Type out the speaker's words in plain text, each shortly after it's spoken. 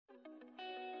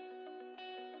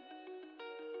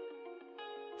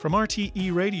From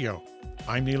RTE Radio,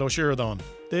 I'm Neil O'Sheridan.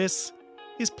 This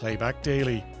is Playback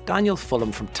Daily. Daniel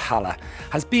Fulham from Tala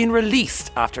has been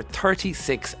released after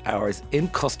 36 hours in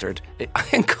custody. It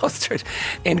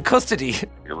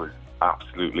was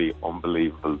absolutely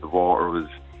unbelievable. The water was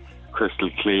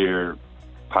crystal clear,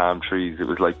 palm trees. It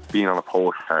was like being on a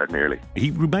postcard nearly.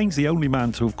 He remains the only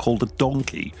man to have called a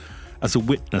donkey as a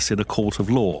witness in a court of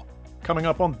law. Coming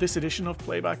up on this edition of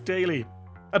Playback Daily,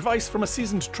 advice from a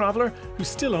seasoned traveller who's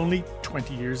still only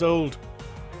 20 years old.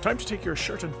 Time to take your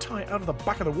shirt and tie out of the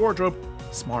back of the wardrobe.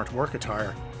 Smart work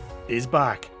attire is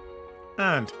back.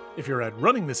 And if you're out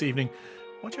running this evening,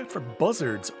 watch out for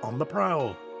buzzards on the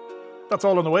prowl. That's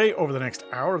all on the way over the next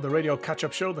hour of the radio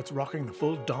catch-up show that's rocking the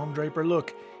full Don Draper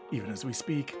look, even as we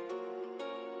speak.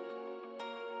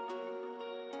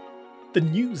 The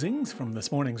newsings from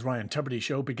this morning's Ryan Tubridy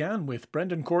show began with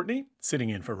Brendan Courtney, sitting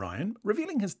in for Ryan,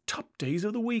 revealing his top days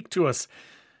of the week to us,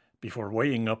 before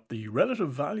weighing up the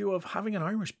relative value of having an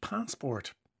Irish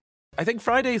passport. I think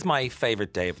Friday is my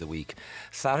favourite day of the week.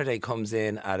 Saturday comes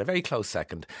in at a very close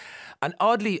second. And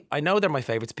oddly, I know they're my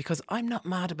favourites because I'm not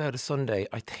mad about a Sunday.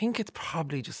 I think it's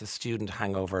probably just a student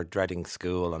hangover dreading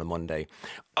school on a Monday.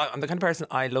 I'm the kind of person,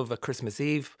 I love a Christmas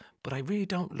Eve, but I really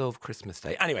don't love Christmas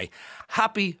Day. Anyway,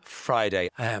 happy Friday.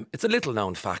 It's a little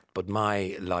known fact, but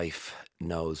my life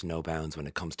knows no bounds when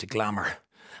it comes to glamour.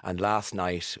 And last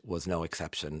night was no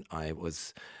exception. I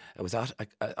was at,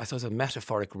 I suppose, a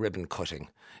metaphoric ribbon cutting.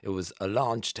 It was a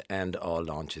launch to end all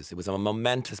launches. It was a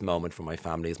momentous moment for my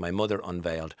family as my mother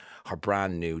unveiled her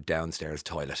brand new downstairs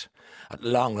toilet. At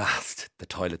long last, the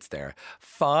toilet's there.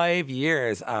 5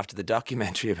 years after the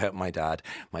documentary about my dad,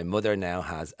 my mother now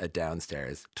has a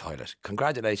downstairs toilet.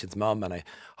 Congratulations, Mum, and I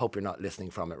hope you're not listening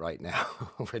from it right now.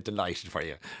 We're delighted for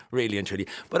you, really and truly.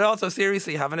 But also,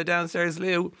 seriously, having a downstairs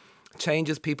loo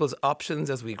changes people's options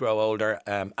as we grow older,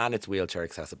 and it's wheelchair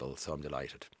accessible, so I'm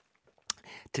delighted.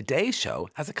 Today's show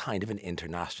has a kind of an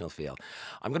international feel.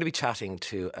 I'm going to be chatting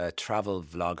to a travel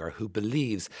vlogger who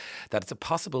believes that it's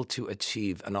possible to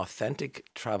achieve an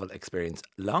authentic travel experience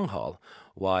long haul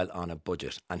while on a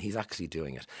budget, and he's actually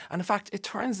doing it. And in fact, it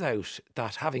turns out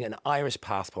that having an Irish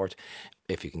passport,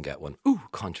 if you can get one,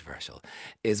 controversial,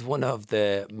 is one of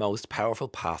the most powerful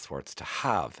passports to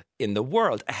have in the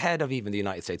world, ahead of even the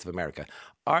United States of America.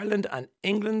 Ireland and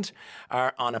England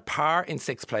are on a par in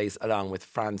sixth place, along with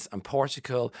France and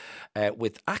Portugal,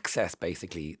 with access,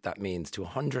 basically, that means to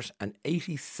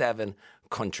 187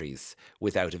 countries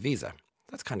without a visa.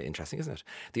 That's kind of interesting, isn't it?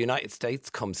 The United States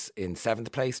comes in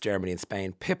seventh place, Germany and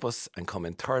Spain pip us and come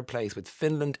in third place, with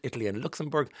Finland, Italy and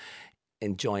Luxembourg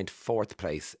in joint fourth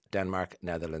place, Denmark,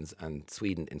 Netherlands and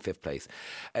Sweden in fifth place.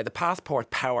 The passport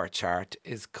power chart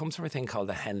comes from a thing called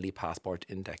the Henley Passport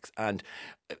Index. And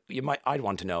I'd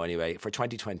want to know anyway, for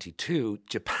 2022,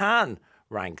 Japan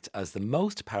ranked as the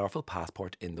most powerful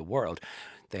passport in the world.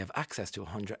 They have access to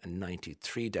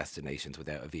 193 destinations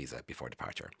without a visa before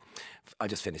departure. I'll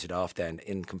just finish it off then.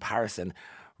 In comparison,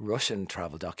 Russian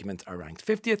travel documents are ranked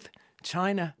 50th,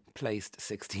 China placed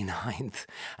 69th,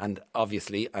 and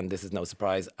obviously, and this is no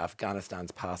surprise,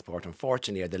 Afghanistan's passport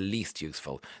unfortunately are the least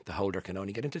useful. The holder can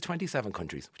only get into 27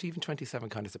 countries, which even 27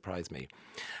 kind of surprised me.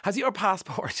 Has your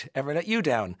passport ever let you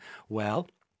down? Well,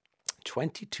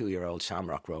 22-year-old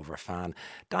Shamrock Rover fan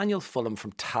Daniel Fulham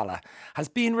from Tala has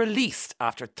been released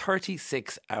after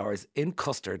 36 hours in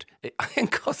custody.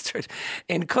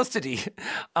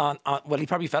 Well, he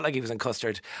probably felt like he was in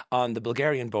custard on the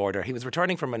Bulgarian border. He was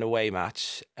returning from an away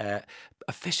match.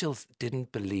 Officials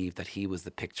didn't believe that he was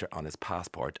the picture on his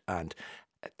passport, and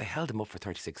they held him up for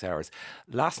 36 hours.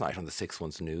 Last night on the 6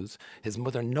 Ones News, his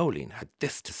mother Nolene had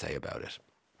this to say about it.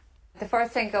 The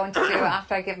first thing I'm going to do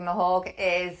after I give him a hug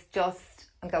is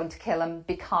I'm going to kill him,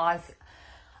 because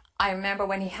I remember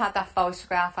when he had that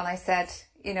photograph and I said,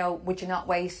 would you not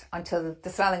wait until the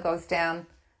swelling goes down?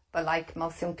 But like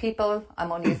most young people,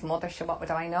 I'm only his mother, so what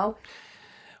would I know?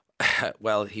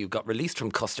 Well, he got released from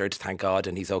custard, thank God,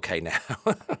 and he's okay now.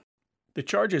 The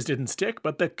charges didn't stick,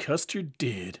 but the custard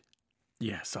did.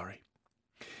 Yeah, sorry.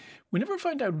 We never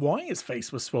found out why his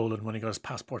face was swollen when he got his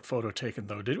passport photo taken,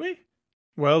 though, did we?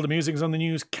 Well, the musings on the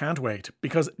news can't wait,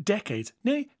 because decades,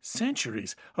 nay,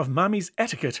 centuries of Mammy's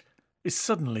etiquette is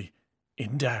suddenly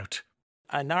in doubt.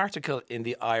 An article in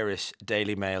the Irish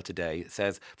Daily Mail today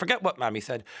says, forget what Mammy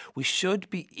said, we should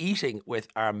be eating with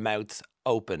our mouths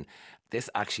open. This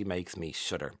actually makes me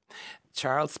shudder.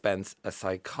 Charles Spence, a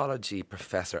psychology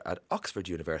professor at Oxford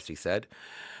University, said,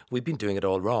 "We've been doing it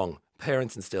all wrong.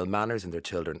 Parents instill manners in their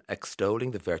children,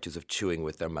 extolling the virtues of chewing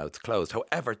with their mouths closed.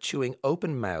 However, chewing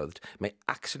open-mouthed may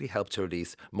actually help to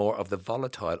release more of the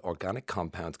volatile organic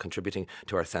compounds contributing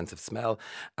to our sense of smell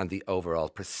and the overall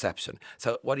perception."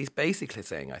 So what he's basically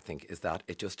saying, I think, is that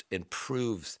it just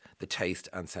improves the taste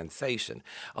and sensation.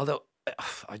 Although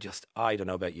I don't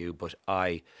know about you, but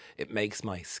it makes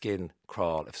my skin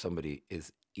crawl if somebody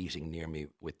is eating near me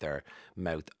with their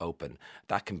mouth open.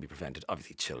 That can be prevented.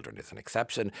 Obviously, children is an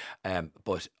exception,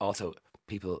 but also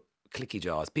people. Clicky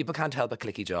jaws. People can't help a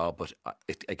clicky jaw, but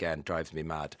it again drives me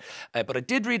mad. But I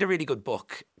did read a really good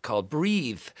book called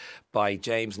Breathe by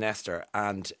James Nestor,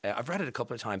 and I've read it a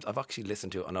couple of times. I've actually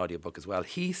listened to an audiobook as well.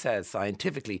 He says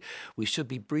scientifically we should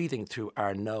be breathing through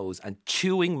our nose and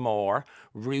chewing more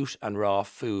root and raw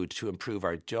food to improve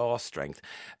our jaw strength.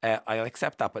 I'll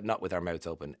accept that, but not with our mouths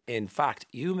open. In fact,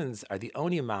 humans are the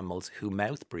only mammals who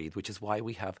mouth breathe, which is why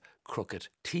we have crooked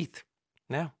teeth.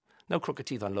 Now, no crooked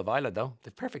teeth on Love Island, though.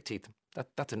 They've perfect teeth.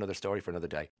 That's another story for another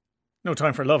day. No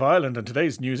time for Love Island and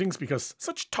today's newsings because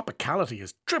such topicality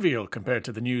is trivial compared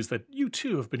to the news that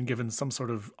U2 have been given some sort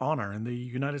of honour in the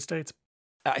United States.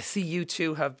 I see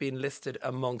U2 have been listed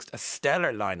amongst a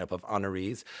stellar lineup of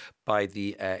honorees by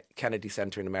the Kennedy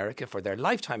Center in America for their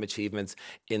lifetime achievements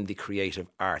in the creative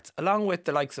arts, along with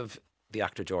the likes of the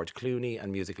actor George Clooney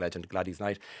and music legend Gladys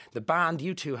Knight. The band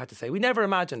U2 had to say, "We never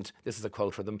imagined," this is a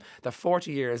quote from them, "that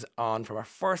 40 years on from our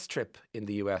first trip in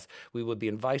the US, we would be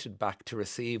invited back to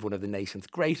receive one of the nation's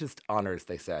greatest honours,"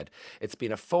 they said. "It's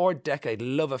been a 4-decade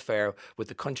love affair with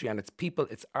the country and its people,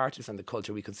 its artists and the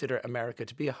culture. We consider America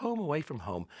to be a home away from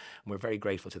home. And we're very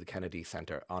grateful to the Kennedy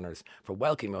Center Honours for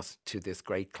welcoming us to this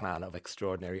great clan of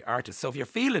extraordinary artists." So if you're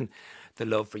feeling the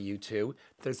love for U2,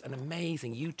 there's an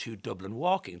amazing U2 Dublin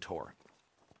walking tour.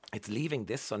 It's leaving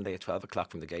this Sunday at 12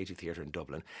 o'clock from the Gaiety Theatre in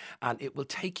Dublin, and it will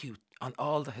take you on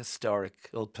all the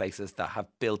historical places that have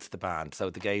built the band. So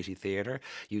the Gaiety Theatre,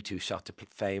 U2 shot to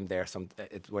fame there,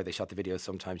 where they shot the videos.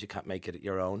 Sometimes you can't make it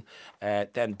your own.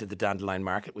 Then did the Dandelion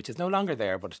Market, which is no longer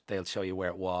there, but they'll show you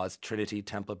where it was. Trinity,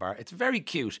 Temple Bar. It's very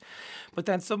cute. But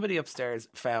then somebody upstairs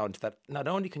found that not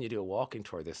only can you do a walking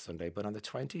tour this Sunday, but on the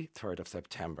 23rd of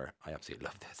September, I absolutely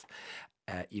love this,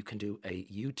 you can do a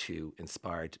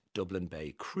U2-inspired Dublin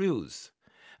Bay cruise.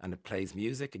 And it plays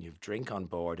music and you have drink on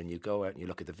board and you go out and you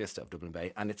look at the vista of Dublin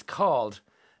Bay. And it's called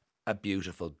A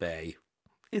Beautiful Bay.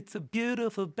 It's a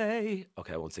beautiful bay.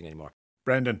 Okay, I won't sing anymore.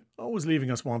 Brendan, always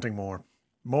leaving us wanting more.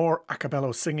 More a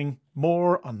cappella singing,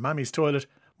 more on Mammy's Toilet,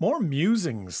 more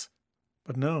musings.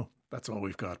 But no, that's all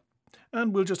we've got.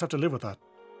 And we'll just have to live with that.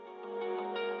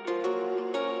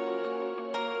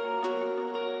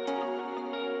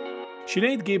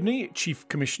 Sinead Gibney, Chief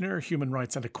Commissioner, Human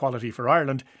Rights and Equality for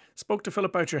Ireland, spoke to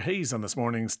Philip Boucher-Hayes on this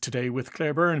morning's Today with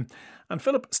Claire Byrne. And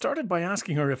Philip started by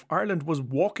asking her if Ireland was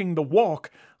walking the walk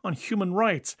on human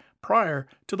rights prior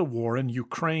to the war in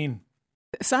Ukraine.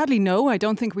 Sadly, no, I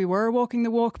don't think we were walking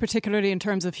the walk, particularly in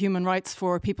terms of human rights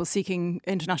for people seeking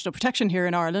international protection here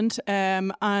in Ireland.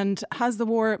 And has the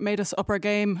war made us up our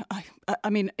game? I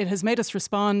mean, it has made us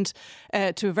respond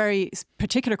to a very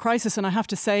particular crisis. And I have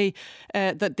to say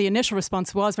that the initial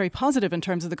response was very positive in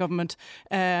terms of the government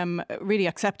really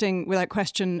accepting without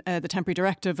question the temporary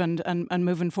directive and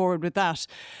moving forward with that.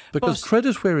 Because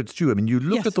credit where it's due. I mean, you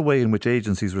look Yes. at the way in which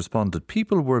agencies responded.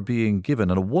 People were being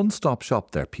given a one-stop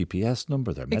shop, their PPS number,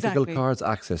 their medical Exactly. cards,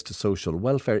 access to social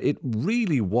welfare. It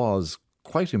really was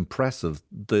quite impressive,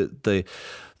 the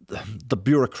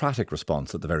bureaucratic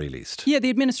response at the very least. Yeah, the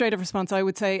administrative response, I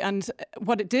would say. And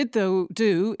what it did, though,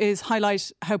 do is highlight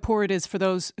how poor it is for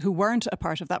those who weren't a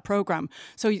part of that programme.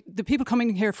 So the people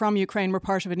coming here from Ukraine were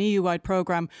part of an EU-wide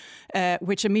programme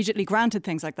which immediately granted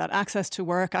things like that, access to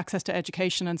work, access to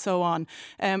education and so on.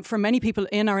 For many people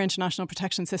in our international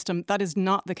protection system, that is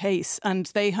not the case. And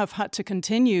they have had to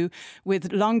continue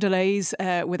with long delays,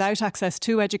 without access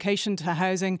to education, to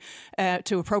housing,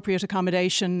 to appropriate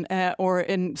accommodation, or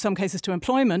in some cases to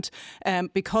employment,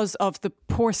 because of the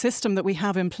poor system that we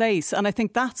have in place. And I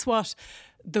think that's what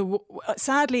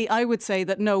sadly, I would say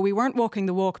that no, we weren't walking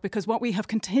the walk, because what we have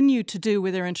continued to do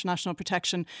with our international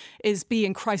protection is be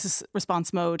in crisis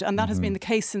response mode. And that has been the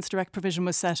case since direct provision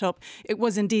was set up. It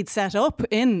was indeed set up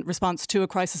in response to a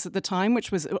crisis at the time,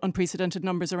 which was unprecedented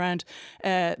numbers around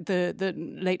the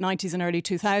late 90s and early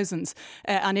 2000s.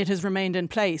 And it has remained in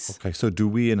place. Okay, so do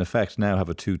we in effect now have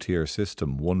a two-tier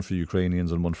system, one for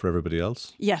Ukrainians and one for everybody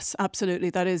else? Yes,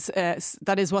 absolutely. That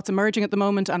is what's emerging at the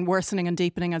moment and worsening and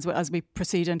deepening as we proceed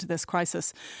proceed into this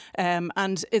crisis. And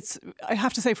I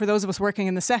have to say, for those of us working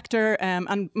in the sector,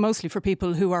 and mostly for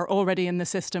people who are already in the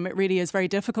system, it really is very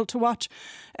difficult to watch,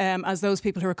 as those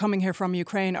people who are coming here from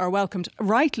Ukraine are welcomed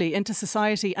rightly into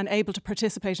society and able to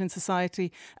participate in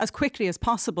society as quickly as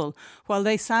possible, while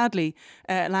they sadly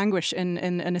languish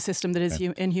in a system that is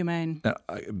inhumane. Now,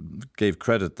 I gave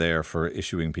credit there for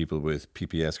issuing people with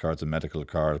PPS cards and medical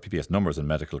cards, PPS numbers and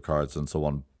medical cards and so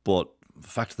on, but the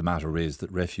fact of the matter is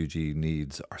that refugee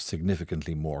needs are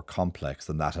significantly more complex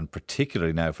than that, and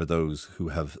particularly now for those who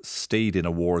have stayed in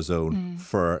a war zone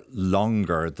for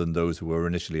longer than those who were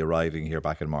initially arriving here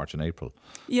back in March and April.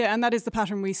 Yeah, and that is the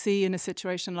pattern we see in a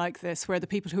situation like this, where the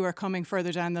people who are coming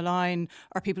further down the line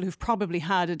are people who've probably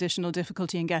had additional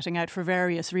difficulty in getting out for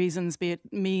various reasons, be it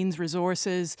means,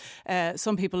 resources.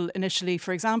 Some people initially,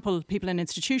 for example, people in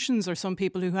institutions, or some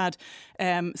people who had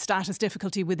status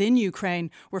difficulty within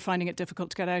Ukraine were finding it difficult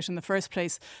to get out in the first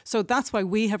place. So that's why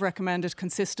we have recommended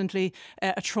consistently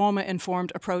a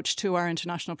trauma-informed approach to our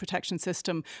international protection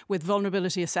system, with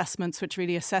vulnerability assessments which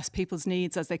really assess people's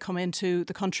needs as they come into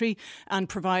the country and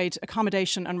provide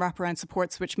accommodation and wraparound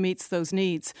supports which meets those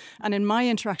needs. And in my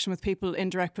interaction with people in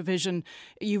direct provision,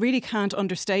 you really can't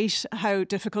understate how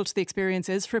difficult the experience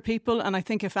is for people. And I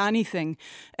think, if anything,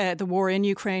 the war in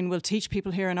Ukraine will teach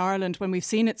people here in Ireland, when we've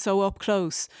seen it so up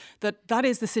close, that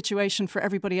is the situation for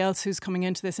everybody else who's coming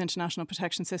into this international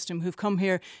protection system, who've come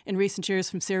here in recent years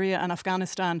from Syria and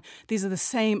Afghanistan. These are the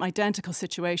same identical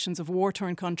situations of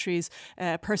war-torn countries,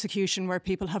 persecution, where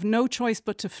people have no choice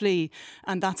but to flee,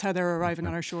 and that's how they're arriving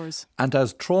on our shores. And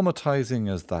as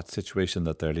traumatising as that situation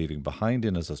that they're leaving behind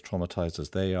in is, as traumatised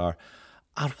as they are,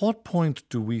 at what point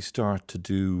do we start to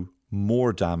do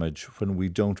more damage when we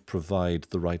don't provide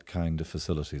the right kind of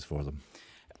facilities for them?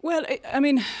 Well, I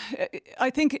mean, I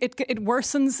think it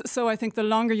worsens. So I think the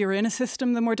longer you're in a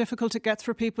system, the more difficult it gets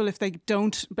for people if they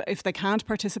can't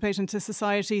participate into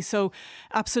society. So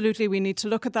absolutely, we need to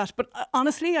look at that. But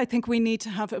honestly, I think we need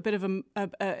to have a bit of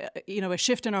a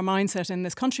shift in our mindset in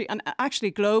this country, and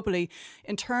actually globally,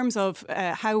 in terms of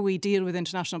how we deal with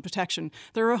international protection.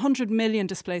 There are 100 million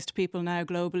displaced people now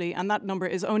globally, and that number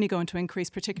is only going to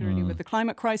increase, particularly with the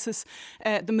climate crisis.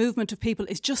 The movement of people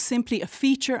is just simply a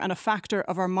feature and a factor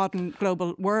of our modern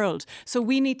global world. So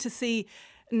we need to see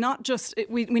not just,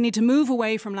 we need to move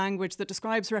away from language that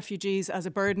describes refugees as a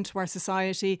burden to our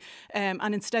society,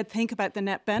 and instead think about the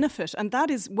net benefit. And that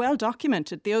is well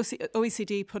documented. The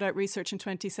OECD put out research in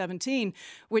 2017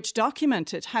 which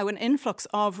documented how an influx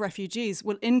of refugees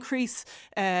will improve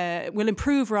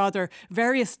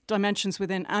various dimensions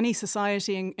within any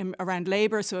society around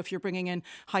labour. So if you're bringing in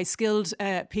high skilled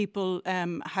people,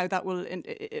 how that will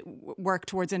work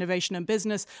towards innovation and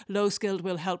business. Low skilled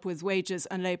will help with wages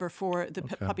and labour for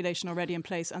the population already in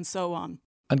place, and so on.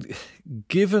 And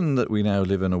given that we now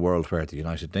live in a world where the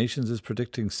United Nations is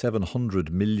predicting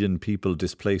 700 million people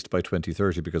displaced by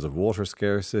 2030 because of water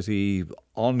scarcity,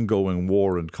 ongoing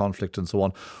war and conflict and so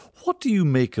on, what do you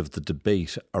make of the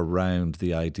debate around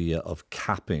the idea of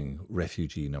capping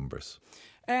refugee numbers?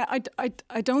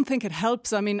 I don't think it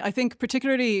helps. I mean, I think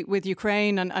particularly with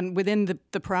Ukraine and within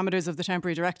the parameters of the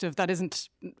temporary directive, that isn't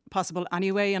possible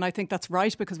anyway. And I think that's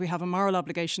right, because we have a moral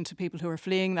obligation to people who are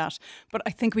fleeing that. But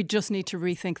I think we just need to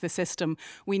rethink the system.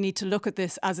 We need to look at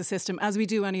this as a system, as we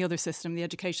do any other system, the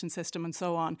education system and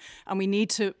so on. And we need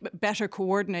to better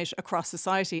coordinate across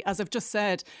society. As I've just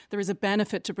said, there is a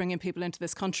benefit to bringing people into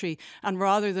this country. And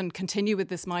rather than continue with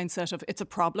this mindset of it's a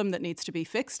problem that needs to be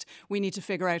fixed, we need to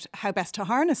figure out how best to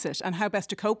harness it and how best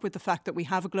to cope with the fact that we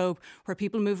have a globe where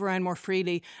people move around more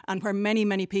freely and where many,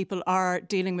 many people are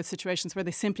dealing with situations where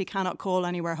they simply cannot call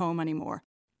anywhere home anymore.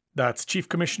 That's Chief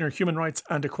Commissioner Human Rights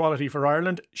and Equality for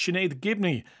Ireland, Sinead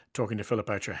Gibney, talking to Philip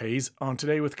Boucher-Hayes on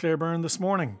Today with Claire Byrne this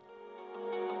morning.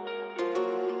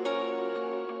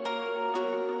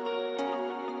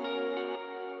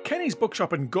 Kenny's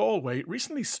bookshop in Galway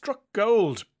recently struck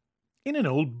gold in an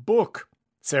old book.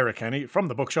 Sarah Kenny from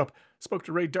the bookshop spoke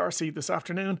to Ray Darcy this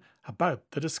afternoon about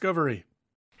the discovery.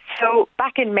 So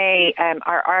back in May,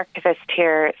 our archivist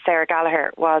here, Sarah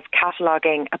Gallagher, was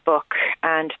cataloguing a book,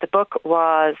 and the book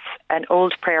was an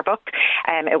old prayer book.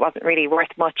 It wasn't really worth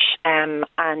much, and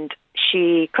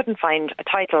she couldn't find a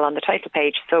title on the title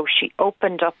page, so she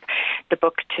opened up the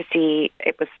book to see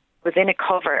it was in a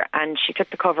cover, and she took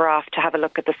the cover off to have a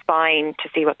look at the spine to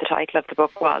see what the title of the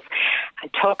book was.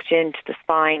 And tucked into the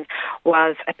spine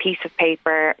was a piece of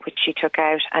paper which she took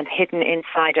out, and hidden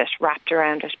inside it, wrapped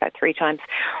around it about 3 times,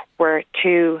 were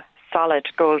 2 solid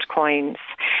gold coins.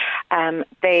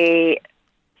 They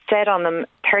said on them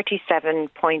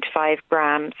 37.5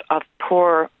 grams of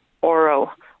pure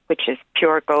oro, which is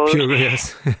pure gold. Pure,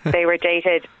 yes. They were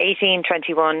dated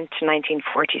 1821 to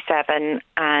 1947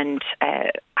 and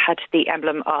had the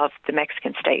emblem of the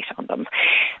Mexican state on them.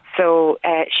 So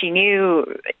she knew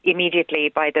immediately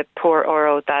by the pour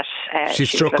oro that she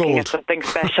was looking gold. at something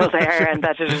special there, and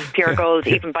that it was pure gold,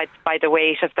 even by the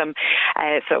weight of them.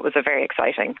 So it was a very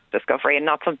exciting discovery, and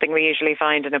not something we usually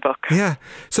find in a book. Yeah.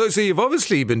 So you've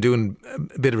obviously been doing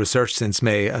a bit of research since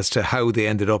May as to how they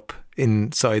ended up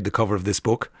inside the cover of this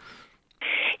book.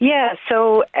 Yeah,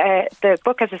 so the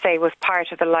book, as I say, was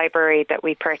part of the library that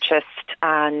we purchased,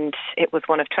 and it was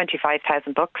one of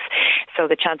 25,000 books. So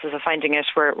the chances of finding it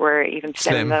were even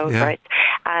slim, those, yeah. right?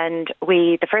 And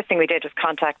the first thing we did was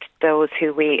contact those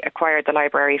who we acquired the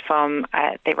library from.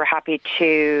 They were happy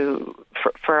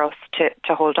for us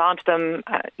to hold on to them.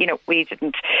 We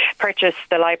didn't purchase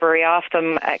the library off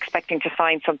them expecting to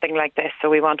find something like this, so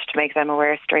we wanted to make them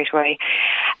aware straight away.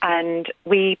 And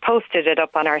we posted it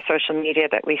up on our social media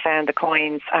that we found the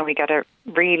coins, and we got a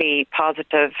really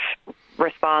positive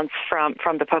response from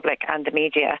the public and the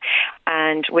media.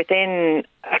 And within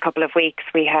a couple of weeks,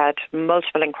 we had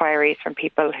multiple inquiries from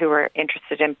people who were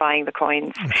interested in buying the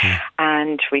coins. Okay.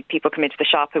 And we had people come into the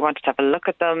shop who wanted to have a look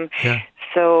at them. Yeah.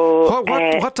 So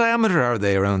what diameter are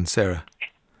they around, Sarah?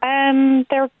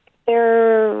 They're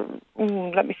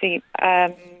let me see.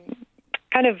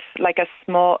 Kind of like a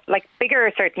small, like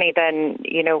bigger certainly than,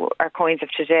 our coins of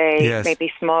today. Yes. Maybe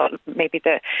small, maybe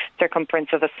the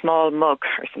circumference of a small mug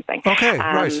or something. Okay,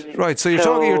 right. So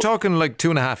you're talking like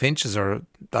 2.5 inches or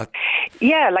that?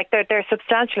 Yeah, like they're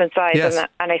substantial in size, yes.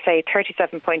 and I say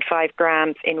 37.5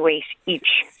 grams in weight each.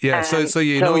 Yeah, so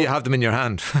you know you have them in your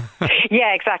hand.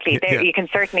 Yeah, exactly. You can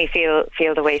certainly feel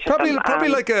the weight of them. Probably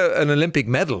like an Olympic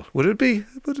medal, would it be?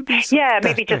 Yeah,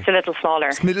 maybe just a little smaller.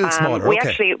 A little smaller,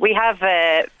 We have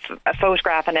a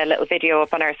photograph and a little video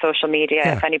up on our social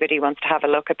media if anybody wants to have a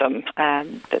look at them.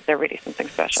 They're really something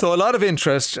special. So a lot of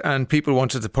interest and people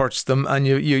wanted to purchase them, and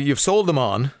you've sold them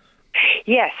on.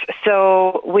 Yes,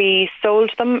 so we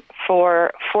sold them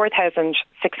for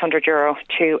 €4,600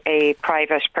 to a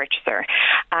private purchaser,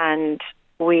 and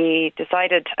we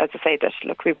decided, as I say, that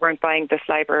look, we weren't buying this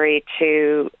library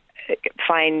to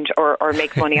find or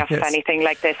make money off of anything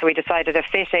like this. So we decided a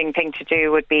fitting thing to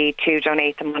do would be to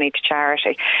donate the money to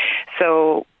charity.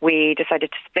 So we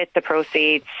decided to split the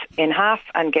proceeds in half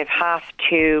and give half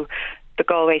to the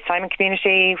Galway Simon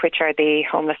Community, which are the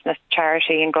homelessness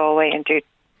charity in Galway, and do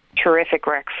terrific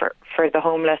work for the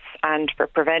homeless and for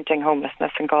preventing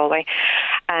homelessness in Galway,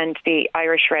 and the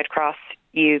Irish Red Cross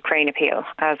Ukraine Appeal,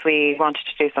 as we wanted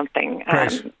to do something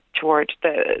toward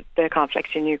the conflict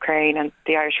in Ukraine, and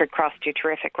the Irish Red Cross do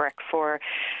terrific work for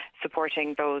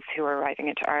supporting those who are arriving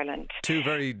into Ireland. Two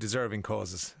very deserving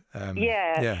causes.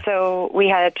 So we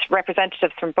had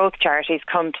representatives from both charities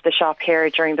come to the shop here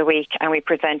during the week, and we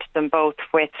presented them both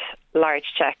with large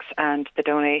cheques and the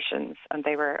donations, and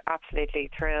they were absolutely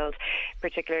thrilled.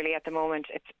 Particularly at the moment,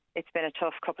 it's been a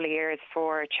tough couple of years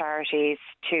for charities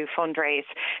to fundraise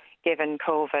given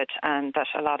COVID, and that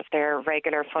a lot of their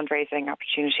regular fundraising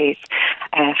opportunities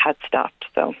had stopped.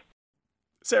 So,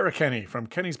 Sarah Kenny from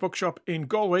Kenny's Bookshop in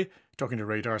Galway talking to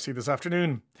Ray D'Arcy this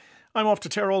afternoon. I'm off to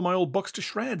tear all my old books to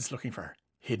shreds looking for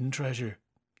hidden treasure.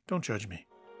 Don't judge me.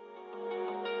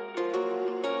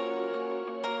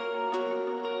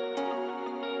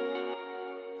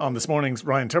 On this morning's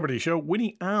Ryan Tubridy show,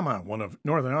 Winnie Ama, one of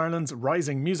Northern Ireland's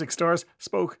rising music stars,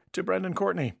 spoke to Brendan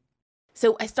Courtney.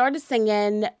 So I started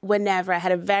singing whenever I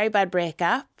had a very bad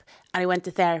breakup, and I went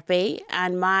to therapy,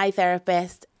 and my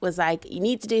therapist was like, you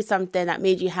need to do something that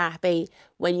made you happy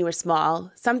when you were small.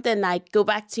 Something like go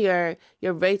back to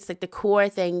your roots, like the core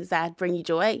things that bring you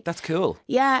joy. That's cool.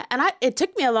 Yeah, and it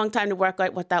took me a long time to work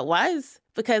out what that was,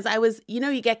 because I was,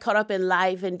 you get caught up in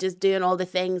life and just doing all the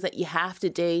things that you have to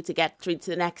do to get through to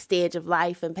the next stage of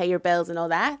life and pay your bills and all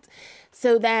that.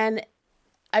 So then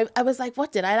I was like,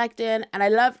 what did I like doing? And I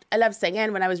loved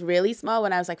singing when I was really small.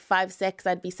 When I was like 5, 6,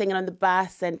 I'd be singing on the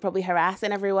bus and probably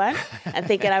harassing everyone and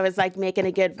thinking I was like making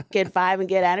a good vibe and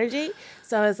good energy.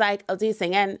 So I was like, I'll do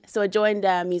singing. So I joined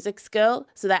a music school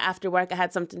so that after work I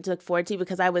had something to look forward to,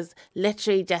 because I was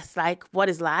literally just like, what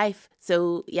is life?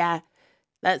 So yeah.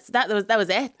 That was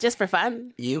it, just for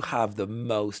fun. You have the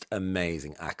most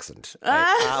amazing accent.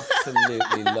 I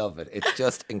absolutely love it. It's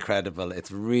just incredible.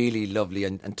 It's really lovely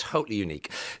and totally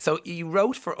unique. So you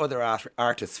wrote for other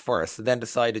artists first, and then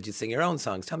decided you'd sing your own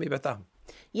songs. Tell me about that.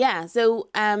 Yeah, so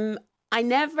I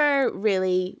never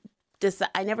really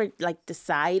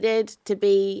decided to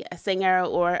be a singer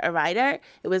or a writer.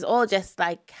 It was all just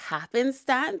like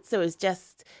happenstance. So it was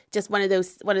just one of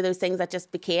those things that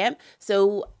just became.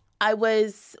 So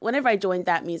whenever I joined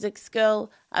that music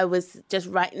school, I was just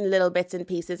writing little bits and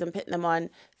pieces and putting them on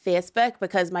Facebook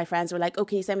because my friends were like, oh,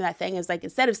 can you send me that thing? I was like,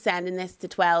 instead of sending this to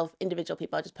 12 individual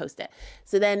people, I'll just post it.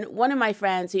 So then one of my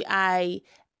friends who I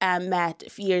met a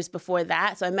few years before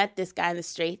that, so I met this guy in the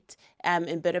street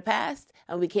in Budapest,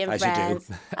 and we became friends.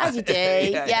 As you do.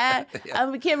 Yeah.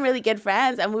 And we became really good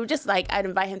friends, and we were just like, I'd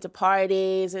invite him to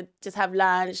parties or just have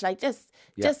lunch, like just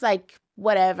like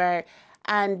whatever.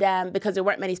 And because there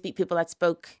weren't many people that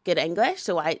spoke good English,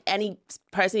 so any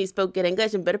person who spoke good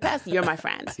English in Budapest, you're my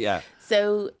friend. Yeah.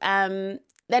 So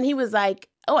then he was like,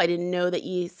 oh, I didn't know that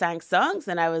you sang songs.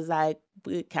 And I was like,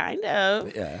 kind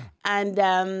of. Yeah. And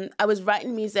I was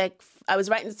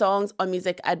writing songs on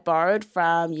music I'd borrowed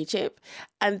from YouTube.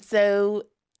 And so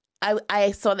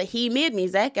I saw that he made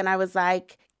music, and I was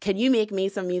like, can you make me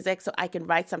some music so I can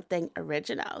write something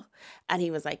original? And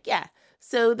he was like, yeah.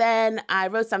 So then I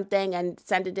wrote something and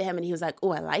sent it to him, and he was like,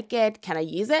 oh, I like it. Can I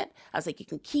use it? I was like, you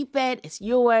can keep it. It's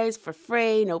yours for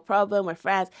free. No problem. We're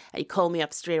friends. And he called me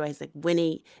up straight away. He's like,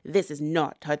 Winnie, this is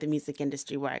not how the music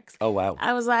industry works. Oh, wow.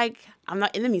 I was like, I'm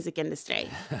not in the music industry.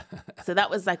 So that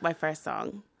was like my first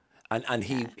song. And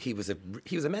he was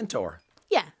a mentor.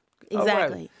 Yeah.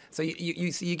 Exactly. Oh, wow. So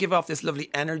you give off this lovely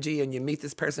energy, and you meet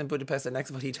this person in Budapest, and next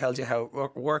of all he tells you how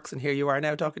it works, and here you are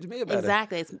now talking to me about it.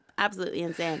 Exactly. It's absolutely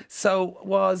insane. So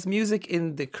was music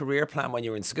in the career plan when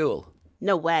you were in school?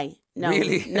 No way. No.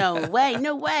 Really? No way.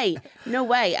 No way. No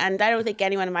way. And I don't think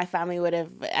anyone in my family would have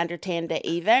entertained it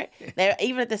either.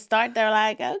 Even at the start, they're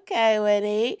like, okay,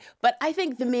 Winnie. But I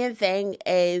think the main thing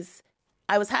is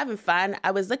I was having fun.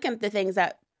 I was looking at the things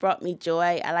that brought me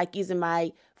joy. I like using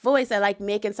my voice. I like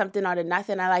making something out of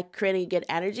nothing. I like creating good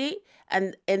energy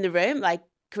and in the room, like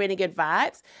creating good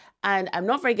vibes. And I'm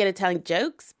not very good at telling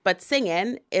jokes, but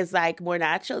singing is like more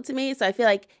natural to me. So I feel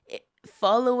like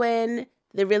following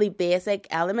the really basic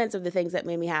elements of the things that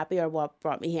made me happy are what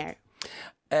brought me here.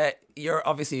 You're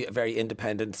obviously a very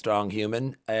independent, strong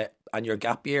human, and your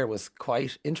gap year was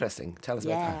quite interesting. Tell us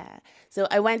about that. Yeah. So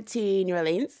I went to New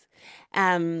Orleans.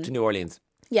 To New Orleans.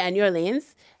 Yeah, New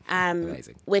Orleans.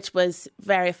 Amazing. Which was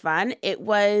very fun. It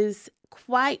was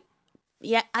quite,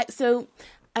 so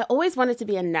I always wanted to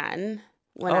be a nun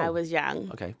when I was young.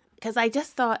 Okay. Because I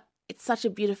just thought it's such a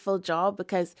beautiful job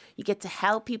because you get to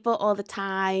help people all the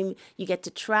time. You get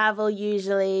to travel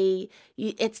usually.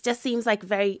 It just seems like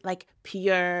very like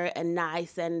pure and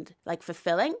nice and like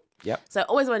fulfilling. Yep. So I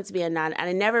always wanted to be a nun, and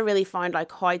I never really found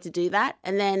like how to do that.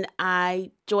 And then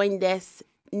I joined this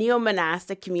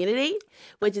neo-monastic community,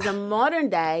 which is a modern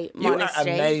day monastery.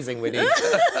 You are amazing, Winnie.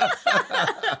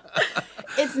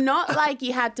 It's not like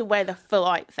you had to wear the full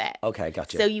outfit. Okay,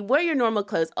 gotcha. So you wear your normal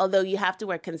clothes, although you have to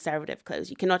wear conservative clothes.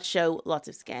 You cannot show lots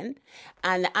of skin.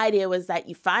 And the idea was that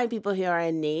you find people who are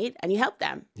in need and you help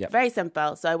them. Yep. Very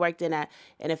simple. So I worked in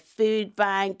a food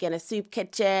bank, in a soup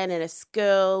kitchen, in a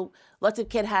school. Lots of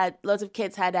kids had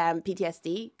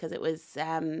PTSD because it was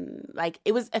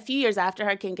it was a few years after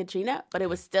Hurricane Katrina, but it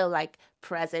was still like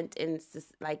present in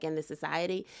the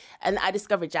society. And I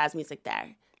discovered jazz music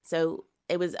there. So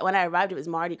it was when I arrived, it was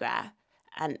Mardi Gras,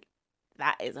 and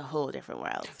that is a whole different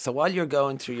world. So while you're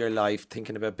going through your life,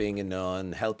 thinking about being a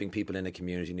nun, helping people in a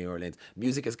community in New Orleans,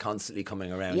 music is constantly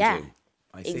coming around you.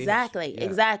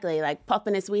 Exactly. Like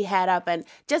popping this wee head up and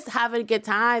just having a good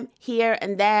time here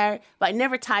and there. But I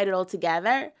never tied it all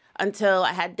together until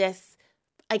I had this,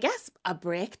 I guess, a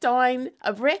breakdown,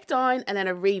 and then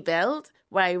a rebuild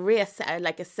where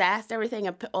I assessed everything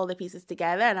and put all the pieces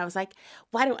together. And I was like,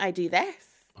 why don't I do this?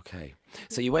 Okay.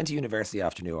 So you went to university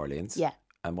after New Orleans. Yeah.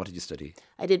 And what did you study?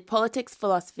 I did politics,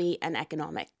 philosophy, and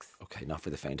economics. Okay, not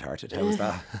for the faint-hearted. How was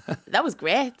that? That was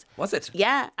great. Was it?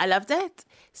 Yeah, I loved it.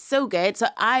 So good. So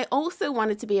I also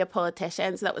wanted to be a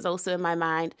politician. So that was also in my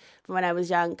mind from when I was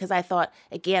young, because I thought,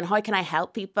 again, how can I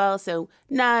help people? So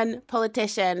nun,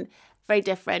 politician, very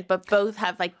different, but both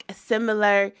have like a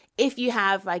similar, if you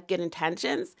have like good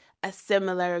intentions, a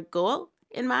similar goal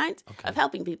in mind of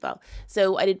helping people.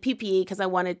 So I did PPE because I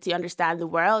wanted to understand the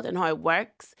world and how it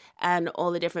works and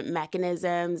all the different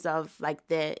mechanisms of like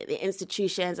the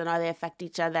institutions and how they affect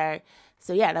each other.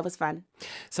 So yeah, that was fun.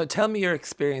 So tell me your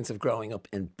experience of growing up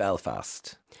in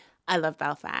Belfast. I love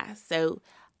Belfast. So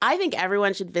I think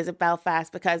everyone should visit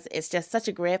Belfast because it's just such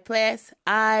a great place.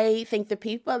 I think the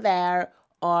people there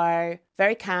are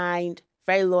very kind,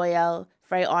 very loyal,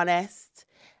 very honest.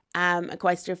 And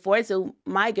quite straightforward. So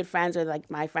my good friends are like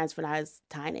my friends when I was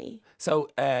tiny. So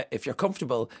if you're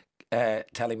comfortable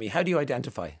telling me, how do you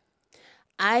identify?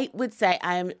 I would say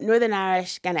I'm Northern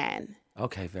Irish Ghanaian.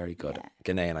 Okay, very good. Yeah.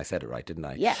 Ghanaian, I said it right, didn't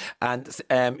I? Yeah.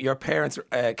 And your parents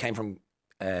came from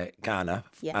Ghana.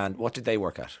 Yeah. And what did they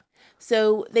work at?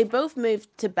 So they both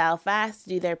moved to Belfast to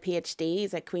do their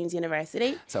PhDs at Queen's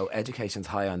University. So education's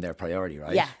high on their priority,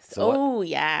 right? Yes. So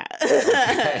yeah.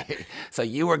 okay. So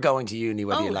you were going to uni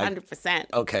whether you like 100%.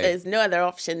 Okay. There's no other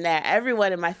option there.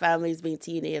 Everyone in my family's been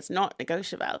to uni. It's not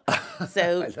negotiable.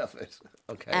 So I love it.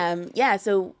 Okay.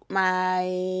 So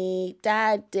my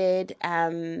dad did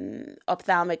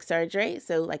ophthalmic surgery,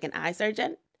 so like an eye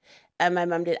surgeon. And my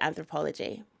mum did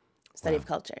anthropology, study of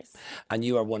cultures. And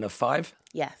you are one of 5?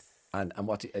 Yes. And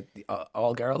what,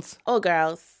 all girls? All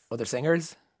girls. Other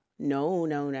singers? No.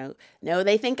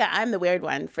 They think I'm the weird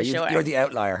one, for sure. You're the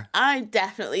outlier. I'm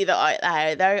definitely the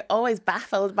outlier. They're always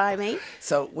baffled by me.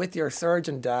 So with your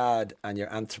surgeon dad and your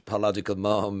anthropological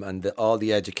mum and all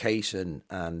the education,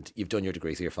 and you've done your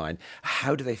degree, so you're fine,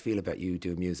 how do they feel about you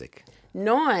doing music?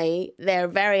 Now, they're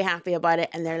very happy about it,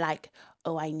 and they're like,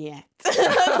 oh, I knew it.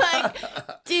 I'm like,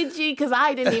 did you? Because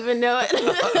I didn't even know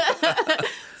it.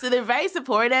 So they're very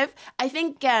supportive. I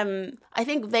think the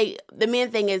main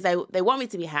thing is they want me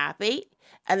to be happy,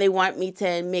 and they want me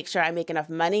to make sure I make enough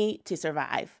money to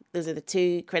survive. Those are the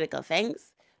 2 critical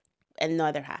things, and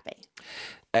now they're happy.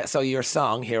 So your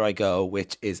song, Here I Go,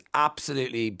 which is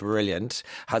absolutely brilliant,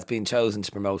 has been chosen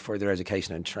to promote further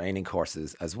education and training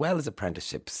courses as well as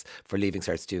apprenticeships for Leaving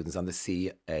Cert students on the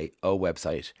CAO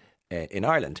website in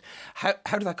Ireland. How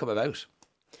did that come about?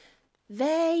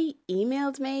 They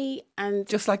emailed me and...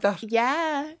 Just like that?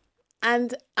 Yeah.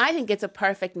 And I think it's a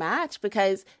perfect match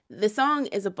because the song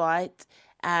is about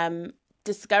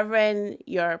discovering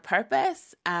your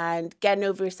purpose and getting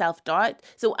over your self-doubt.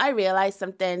 So I realised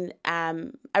something,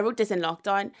 I wrote this in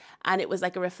lockdown, and it was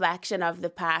like a reflection of the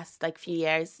past few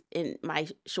years in my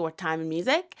short time in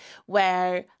music,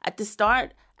 where at the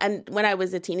start, and when I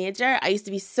was a teenager, I used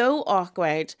to be so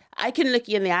awkward. I couldn't look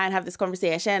you in the eye and have this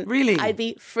conversation. Really? I'd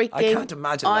be freaking I can't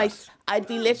imagine that. I'd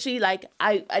be literally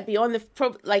I'd be on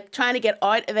the trying to get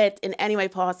out of it in any way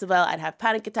possible. I'd have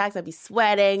panic attacks. I'd be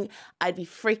sweating. I'd be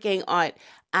freaking out.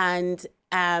 And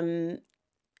then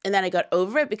I got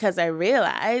over it because I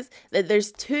realized that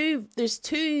there's two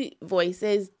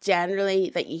voices generally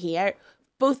that you hear,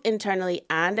 both internally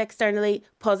and externally,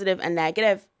 positive and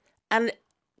negative. And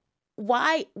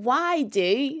why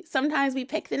do sometimes we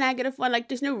pick the negative one?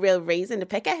 There's no real reason to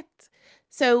pick it.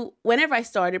 So whenever I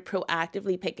started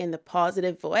proactively picking the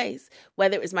positive voice,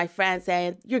 whether it was my friend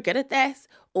saying, you're good at this,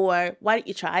 or why don't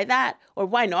you try that, or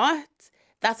why not?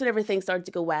 That's when everything started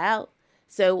to go well.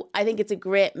 So I think it's a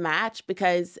great match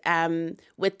because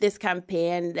with this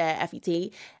campaign, FET,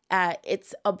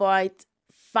 it's about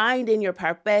finding your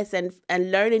purpose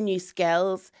and learning new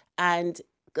skills and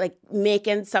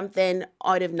making something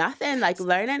out of nothing,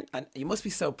 learning. And you must be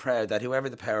so proud that whoever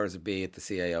the powers that be at the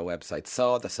CAO website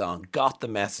saw the song, got the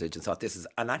message and thought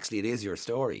and actually it is your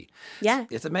story. Yeah.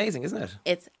 It's amazing, isn't it?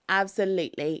 It's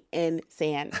absolutely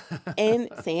insane.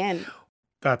 Insane.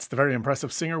 That's the very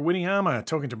impressive singer Winnie Ama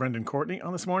talking to Brendan Courtney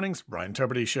on this morning's Ryan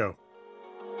Tubridy Show.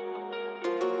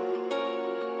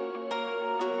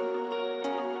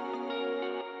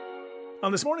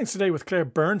 On This Morning's Today with Claire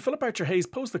Byrne, Philip Archer Hayes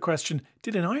posed the question,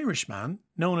 did an Irishman,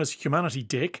 known as Humanity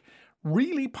Dick,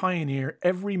 really pioneer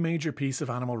every major piece of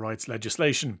animal rights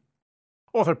legislation?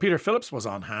 Author Peter Phillips was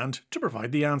on hand to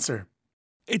provide the answer.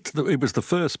 It was the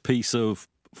first piece of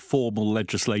formal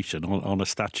legislation on a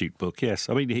statute book, yes.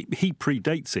 I mean, he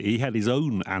predates it. He had his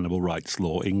own animal rights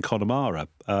law in Connemara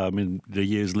in the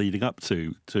years leading up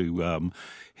to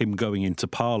him going into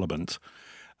Parliament.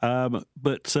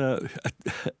 But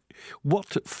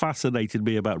what fascinated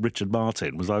me about Richard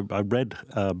Martin was I read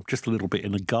just a little bit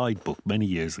in a guidebook many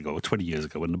years ago, or 20 years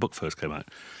ago when the book first came out,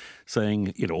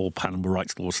 saying, all animal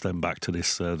rights laws stem back to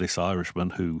this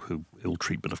Irishman who ill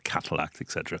treatment of cattle act,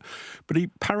 etc. But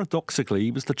paradoxically,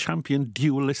 he was the champion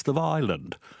duelist of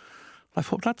Ireland. I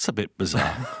thought, that's a bit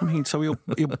bizarre. I mean, so he'll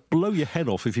blow your head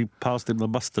off if you passed him the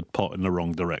mustard pot in the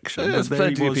wrong direction. There's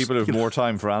plenty of people who have more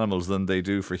time for animals than they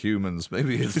do for humans.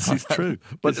 Maybe this is true.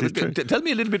 But tell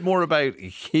me a little bit more about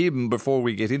him before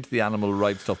we get into the animal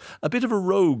rights stuff. A bit of a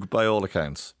rogue, by all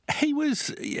accounts. He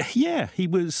was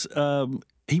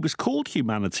called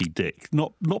Humanity Dick,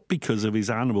 not because of his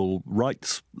animal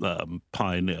rights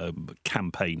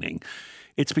campaigning.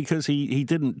 It's because he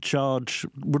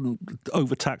wouldn't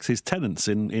overtax his tenants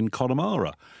in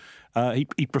Connemara.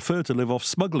 He preferred to live off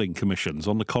smuggling commissions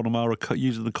on the Connemara,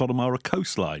 using the Connemara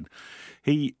coastline.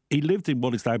 He lived in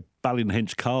what is now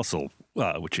Ballinhinch Castle,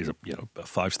 which is a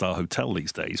 5-star hotel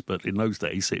these days, but in those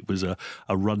days it was a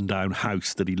rundown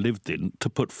house that he lived in to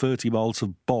put 30 miles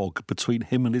of bog between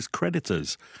him and his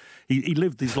creditors. He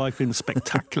lived his life in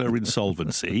spectacular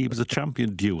insolvency. He was a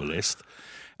champion duelist.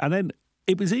 And then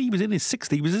he was in his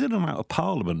 60s. He was in and out of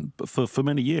Parliament for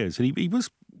many years, and he was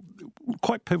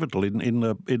quite pivotal in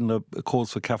the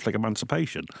cause for Catholic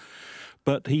emancipation.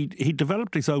 But he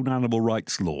developed his own animal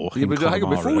rights law. Yeah, but hang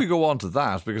on, before we go on to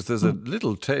that, because there's a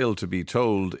little tale to be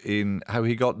told in how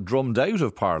he got drummed out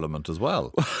of Parliament as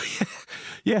well.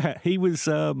 Yeah, he was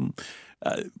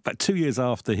about 2 years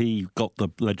after he got the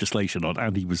legislation on,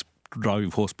 and he was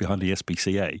driving force behind the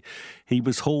SPCA, he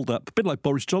was hauled up, a bit like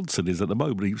Boris Johnson is at the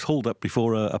moment. He was hauled up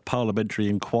before a parliamentary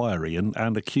inquiry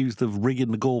and accused of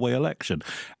rigging the Galway election.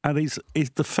 And his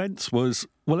defence was,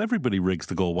 well, everybody rigs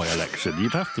the Galway election.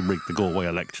 You'd have to rig the Galway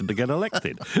election to get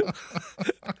elected.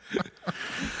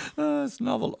 It's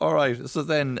novel. All right, so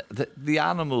then the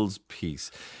animals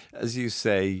piece. As you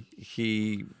say,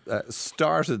 he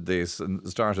started this and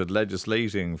started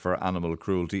legislating for animal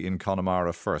cruelty in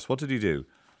Connemara first. What did he do?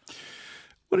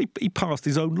 Well, he passed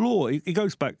his own law. He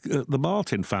goes back, the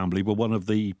Martin family were one of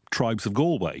the tribes of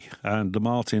Galway, and the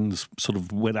Martins sort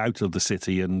of went out of the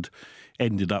city and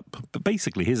ended up, but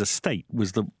basically his estate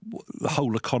was the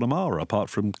whole of Connemara, apart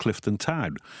from Clifton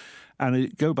Town. And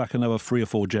it go back another 3 or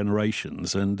 4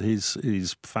 generations, and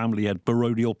his family had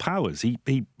baronial powers. He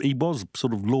was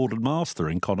sort of lord and master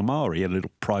in Connemara. He had a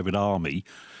little private army,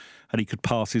 and he could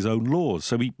pass his own laws.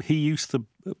 So he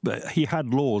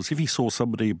had laws. If he saw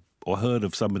somebody or heard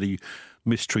of somebody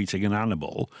mistreating an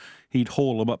animal, he'd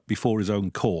haul them up before his own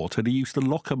court, and he used to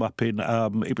lock them up in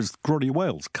it was Gronny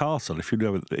Wales Castle. If you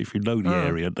know the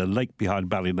area, the lake behind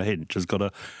Ballynahinch has got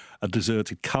a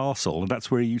deserted castle, and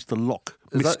that's where he used to lock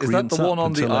miscreants. Is that the one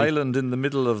on the until island in the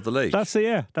middle of the lake? That's it.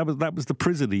 Yeah, that was the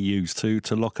prison he used to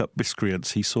lock up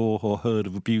miscreants he saw or heard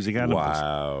of abusing animals.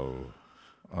 Wow.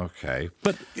 Okay,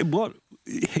 but it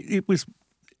was.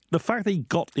 The fact that he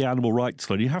got the animal rights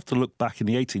law, you have to look back in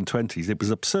the 1820s, it was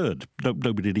absurd.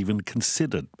 Nobody had even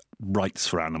considered rights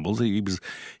for animals. He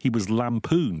was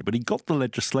lampooned, but he got the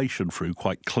legislation through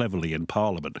quite cleverly in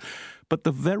Parliament. But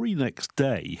the very next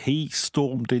day, he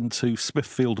stormed into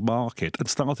Smithfield Market and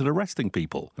started arresting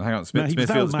people. Hang on,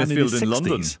 Smithfield in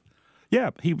London.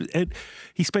 Yeah,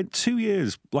 he spent 2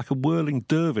 years like a whirling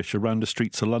dervish around the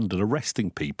streets of London,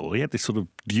 arresting people. He had this sort of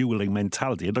duelling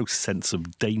mentality, he had no sense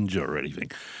of danger or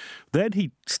anything. Then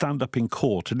he'd stand up in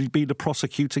court and he'd be the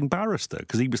prosecuting barrister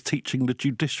because he was teaching the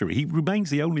judiciary. He remains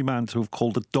the only man to have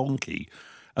called a donkey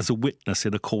as a witness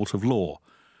in a court of law.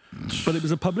 But it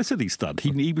was a publicity stunt.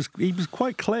 He was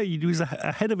quite clear. He was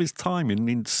ahead of his time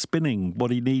in spinning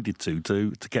what he needed to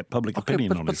get public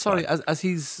opinion on his side. But sorry, as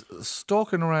he's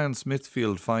stalking around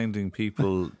Smithfield finding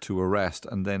people to arrest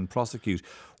and then prosecute,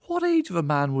 what age of a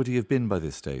man would he have been by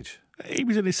this stage? He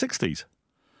was in his 60s.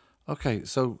 Okay,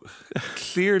 so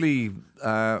clearly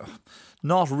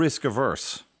not risk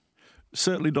averse.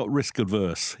 Certainly not risk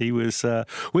adverse. He was. There's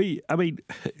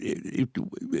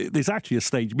actually a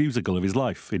stage musical of his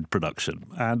life in production,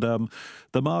 and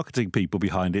the marketing people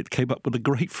behind it came up with a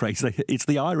great phrase. It's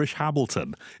the Irish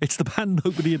Hamilton. It's the band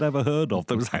nobody had ever heard of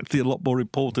that was actually a lot more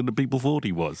important than people thought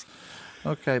he was.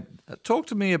 Okay, talk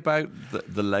to me about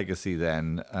the legacy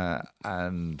then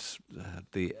and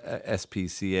the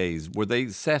SPCAs. Were they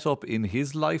set up in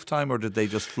his lifetime or did they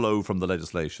just flow from the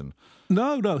legislation?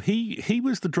 No, he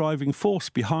was the driving force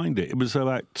behind it. It was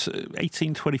about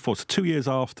 1824, so 2 years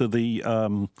after he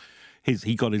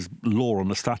got his law on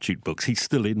the statute books. He's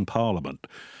still in Parliament.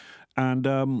 And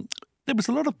there was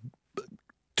a lot of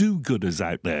do-gooders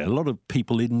out there, a lot of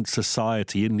people in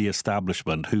society, in the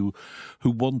establishment, who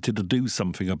wanted to do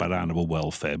something about animal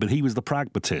welfare. But he was the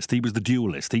pragmatist. He was the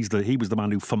dualist. He was the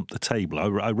man who thumped the table.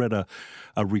 I read a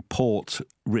report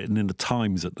written in the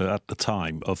Times at the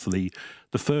time of the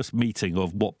first meeting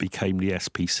of what became the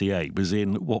SPCA was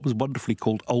in what was wonderfully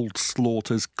called Old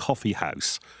Slaughter's Coffee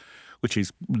House, which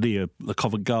is near the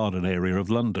Covent Garden area of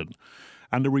London.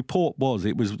 And the report was,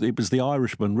 it was the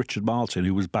Irishman, Richard Martin,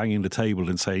 who was banging the table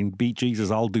and saying, "Be Jesus,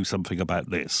 I'll do something about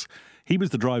this." He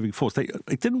was the driving force. They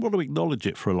didn't want to acknowledge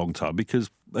it for a long time because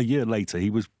a year later he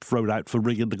was thrown out for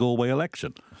rigging the Galway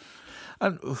election.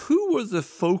 And who was the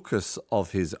focus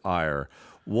of his ire?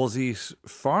 Was it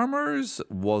farmers?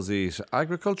 Was it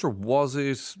agriculture? Was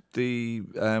it the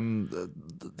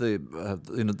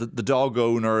dog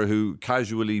owner who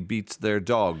casually beats their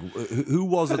dog? Who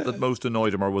was it that most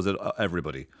annoyed him, or was it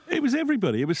everybody? It was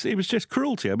everybody. It was just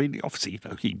cruelty. I mean, obviously,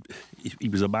 he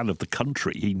was a man of the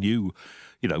country. He knew,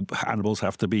 animals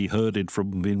have to be herded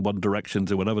from in one direction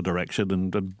to another direction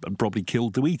and probably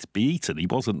killed to be eaten. He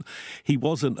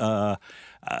wasn't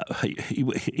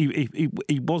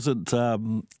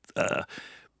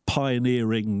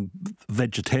pioneering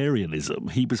vegetarianism.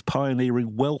 He was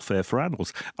pioneering welfare for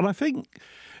animals. And I think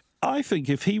I think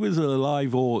if he was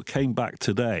alive or came back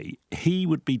today, he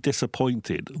would be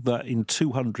disappointed that in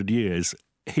 200 years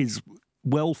his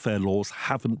welfare laws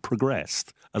haven't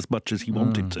progressed as much as he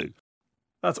wanted to.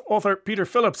 That's author Peter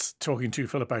Phillips talking to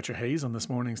Philip Boucher Hayes on This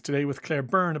Morning's Today with Claire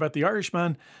Byrne about the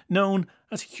Irishman known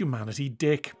as Humanity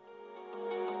Dick.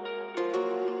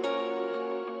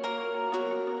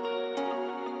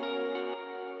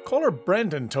 Caller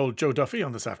Brendan told Joe Duffy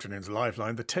on this afternoon's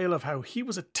Liveline the tale of how he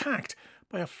was attacked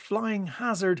by a flying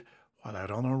hazard while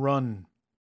out on a run.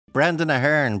 Brendan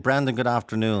Ahern. Brendan, good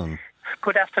afternoon.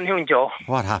 Good afternoon, Joe.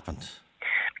 What happened?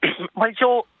 Well,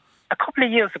 Joe, a couple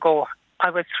of years ago, I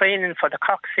was training for the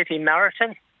Cork City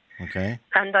Marathon. Okay.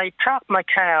 And I parked my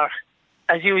car,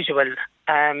 as usual.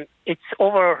 It's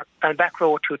over on back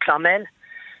road to Clonmel,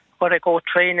 where I go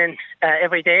training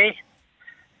every day.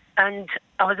 And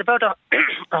I was about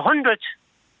 100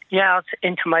 yards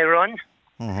into my run.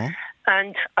 Mm-hmm.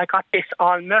 And I got this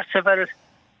all-merciful,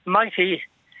 mighty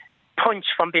punch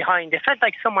from behind. It felt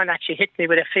like someone actually hit me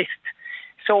with a fist.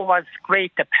 So was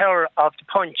great the power of the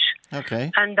punch.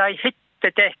 Okay. And I hit the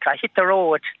deck, I hit the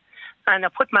road, and I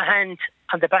put my hand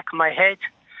on the back of my head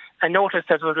and noticed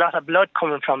there was a lot of blood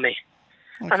coming from me.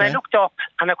 Okay. And I looked up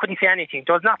and I couldn't see anything.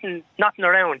 There was nothing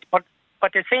around. But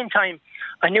at the same time,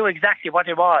 I knew exactly what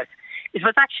it was. It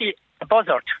was actually a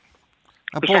buzzard.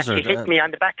 Which actually hit me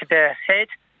on the back of the head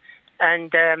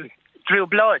and drew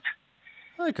blood.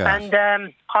 Okay. And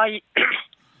I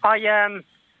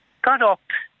got up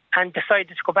and decided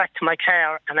to go back to my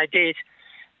car, and I did.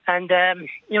 And,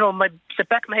 the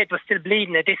back of my head was still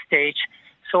bleeding at this stage.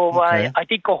 So I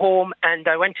did go home and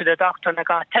I went to the doctor and I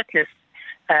got a tetanus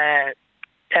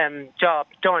job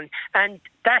done. And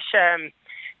that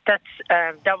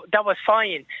was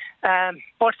fine.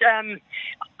 But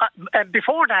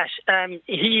before that,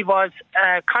 he was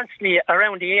constantly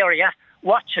around the area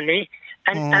watching me.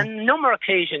 And on a number of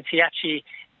occasions he actually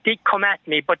did come at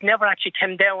me, but never actually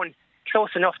came down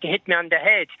close enough to hit me on the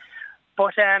head.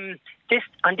 But on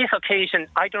this occasion,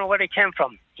 I don't know where he came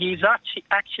from. He was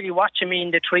actually watching me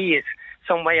in the trees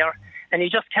somewhere, and he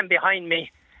just came behind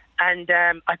me, and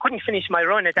I couldn't finish my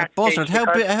run at that buzzard.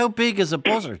 stage. How big is a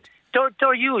buzzard?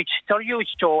 They're huge. They're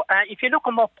huge, Joe. If you look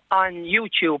them up on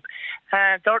YouTube,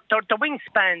 their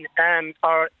wingspan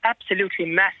are absolutely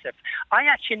massive. I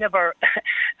actually never...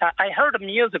 I heard them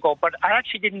years ago, but I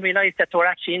actually didn't realise that they were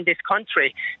actually in this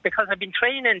country, because I've been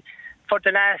training for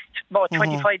the last about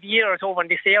 25 years over in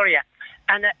this area.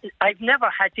 And I've never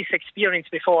had this experience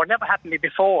before, never happened to me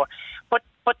before. But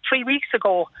 3 weeks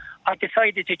ago, I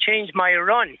decided to change my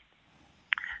run.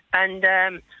 And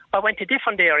I went to a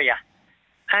different area.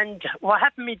 And what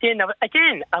happened to me then,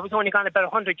 I was only gone about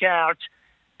 100 yards.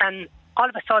 And all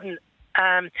of a sudden,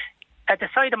 at the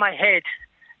side of my head,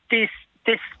 this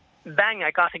bang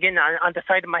I got again on the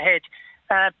side of my head.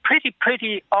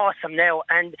 Pretty awesome now,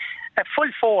 and full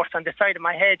force on the side of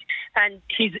my head, and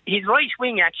his right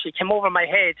wing actually came over my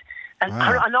head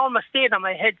and almost stayed on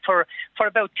my head for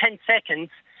about 10 seconds,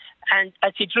 and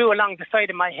as he drew along the side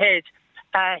of my head,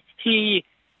 he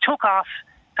took off,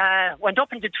 went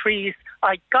up into trees.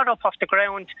 I got up off the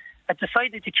ground. I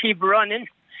decided to keep running,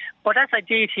 but as I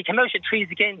did, he came out of the trees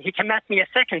again. He came at me a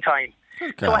second time.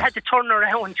 Okay. So I had to turn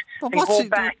around and go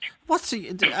back.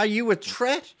 Are you a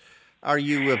threat? Are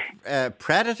you a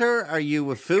predator? Are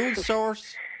you a food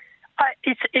source?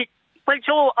 Well,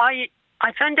 Joe, I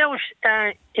found out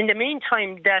in the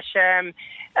meantime that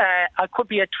I could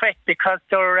be a threat because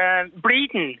they're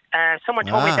breeding. Someone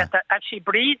told me that they're actually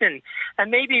breeding, and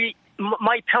maybe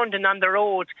my pounding on the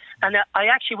road, and I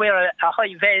actually wear a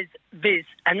high vis,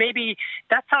 and maybe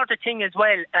that sort of thing as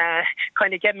well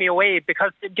kind of get me away,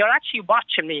 because they're actually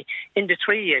watching me in the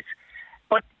trees.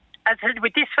 But as I said,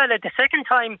 with this fella, the second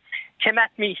time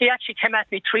he actually came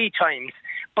at me 3 times.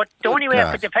 But the only way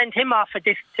I could defend him off at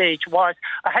this stage was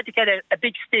I had to get a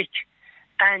big stick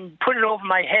and put it over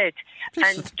my head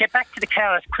and get back to the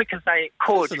car as quick as I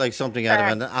could. This is like something out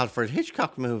of an Alfred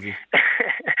Hitchcock movie.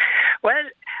 Well,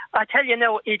 I tell you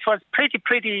now, it was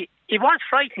pretty, it was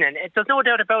frightening. There's no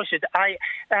doubt about it.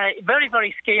 Very,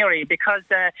 very scary, because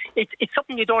it's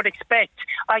something you don't expect.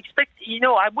 I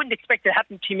wouldn't expect it to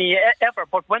happen to me ever,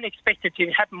 but when I expected it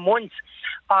to happen once,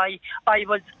 I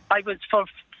was for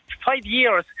 5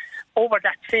 years over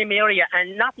that same area,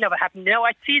 and nothing ever happened. Now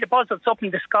I see the buzzards up in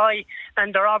the sky,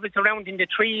 and they're always around in the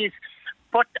trees.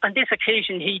 But on this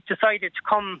occasion, he decided to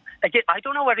come again. I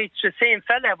don't know whether it's the same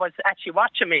fella was actually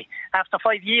watching me after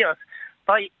 5 years,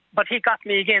 but he got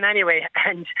me again anyway.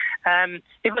 And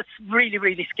it was really,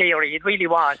 really scary. It really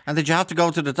was. And did you have to go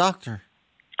to the doctor?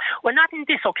 Well, not in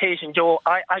this occasion, Joe.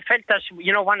 I felt that,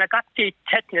 when I got the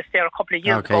tetanus there a couple of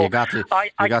years ago. Okay, you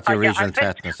got the regional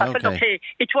tetanus. I felt okay.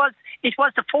 It was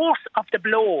the force of the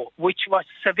blow which was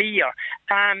severe.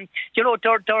 Their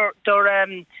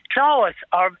claws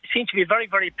seem to be very,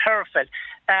 very powerful.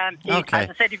 As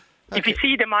I said, if you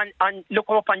see them look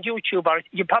up on YouTube, or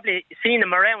you've probably seen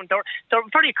them around, they're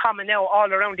very common now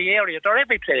all around the area. They're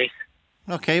every place.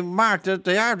 Okay, Mark,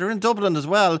 they're in Dublin as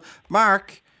well.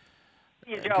 Mark,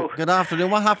 good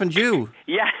afternoon. What happened to you?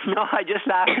 Yeah, no, I just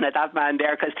laughing at that man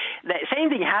there, because the same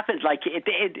thing happens. Like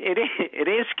it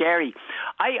is scary.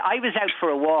 I was out for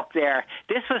a walk there.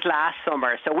 This was last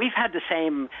summer, so we've had the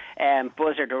same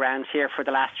buzzard around here for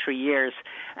the last 3 years.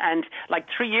 And like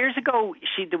 3 years ago,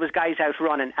 there was guys out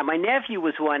running, and my nephew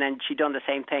was one, and she'd done the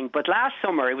same thing. But last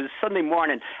summer, it was Sunday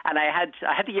morning, and I had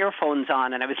the earphones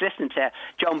on, and I was listening to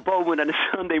John Bowman on a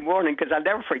Sunday morning, because I'll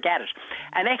never forget it.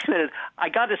 And next minute, I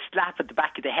got a slap at the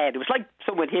back of the head. It was like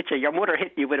someone hit you. Your mother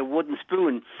hit you with a wooden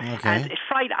spoon. Okay. And it's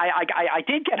fright. I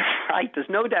did get a fright. There's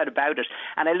no doubt about it.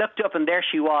 And I looked up, and there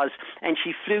she was, and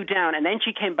she flew down, and then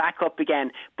she came back up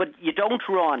again. But you don't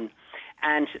run.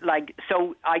 And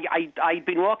so I'd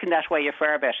been walking that way a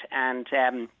fair bit, and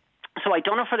so I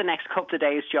done it for the next couple of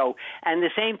days, Joe. And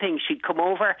the same thing, she'd come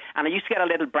over, and I used to get a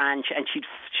little branch, and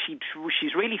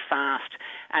she's really fast.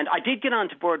 And I did get on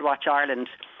to Birdwatch Ireland,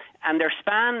 and their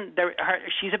span,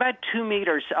 she's about 2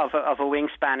 meters of a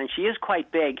wingspan, and she is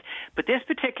quite big. But this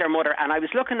particular mother, and I was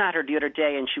looking at her the other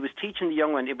day, and she was teaching the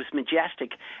young one, it was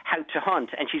majestic, how to hunt.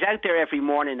 And she's out there every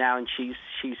morning now, and you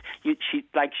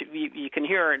can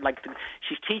hear her,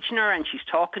 she's teaching her, and she's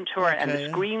talking to her, and the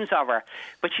screams of her.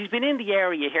 But she's been in the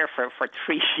area here for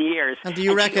 3 years. And do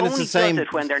you reckon it's the same? Does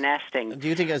it when they're nesting. Do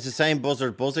you think it's the same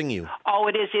buzzard buzzing you? Oh,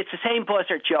 it is. It's the same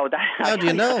buzzard, Joe. How do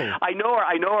you know? I know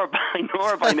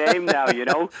her by name now, you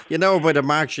know. You know by the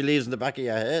mark she leaves in the back of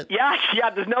your head. Yeah,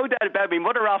 there's no doubt about me.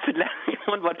 Mother often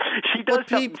but she does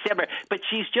something similar. But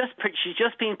she's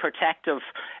just being protective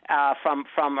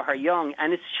from her young,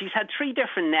 and she's had 3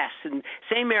 different nests in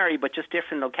same area but just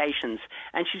different locations.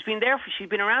 And she's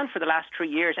been around for the last 3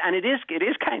 years, and it is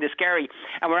kind of scary.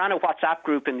 And we're on a WhatsApp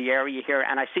group in the area here,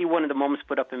 and I see one of the mums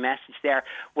put up a message there,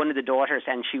 one of the daughters,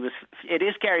 and it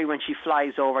is scary when she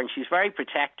flies over, and she's very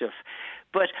protective.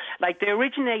 But they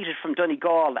originated from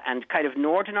Donegal and kind of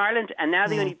Northern Ireland, and now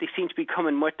they seem to be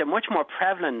they're much more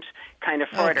prevalent kind of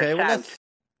further south.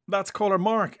 That's caller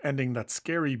Mark ending that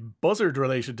scary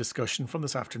buzzard-related discussion from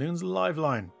this afternoon's Live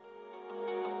Line.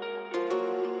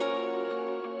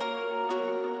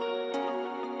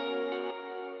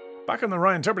 Back on the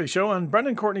Ryan Tubridy Show, and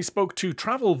Brendan Courtney spoke to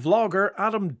travel vlogger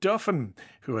Adam Duffin,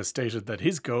 who has stated that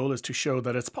his goal is to show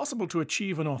that it's possible to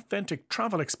achieve an authentic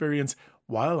travel experience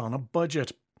while on a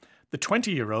budget. The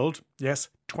 20-year-old, yes,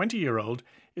 20-year-old,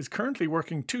 is currently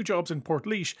working 2 jobs in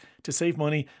Portlaoise to save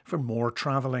money for more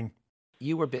travelling.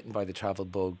 You were bitten by the travel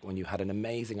bug when you had an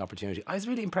amazing opportunity. I was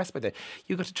really impressed by that.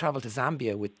 You got to travel to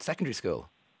Zambia with secondary school.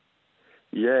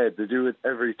 Yeah, they do it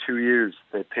every 2 years.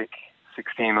 They pick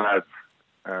 16 lads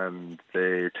and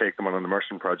they take them on an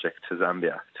immersion project to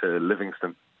Zambia, to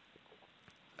Livingston.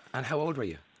 And how old were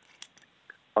you?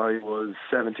 I was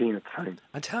 17 at the time.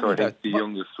 And tell me about the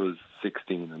youngest was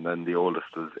 16 and then the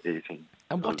oldest was 18.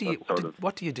 And what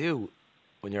do you do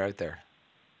when you're out there?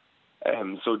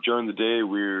 So during the day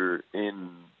we're in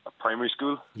a primary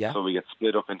school. Yeah. So we get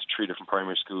split up into 3 different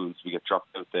primary schools. We get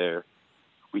dropped out there.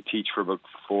 We teach for about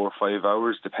 4 or 5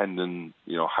 hours, depending,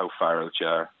 how far out you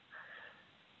are.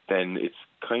 Then it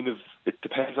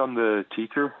depends on the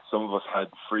teacher. Some of us had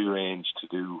free range to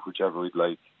do whichever we'd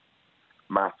like.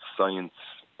 Maths, science,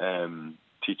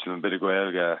 teach them a bit of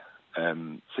Gaeilge,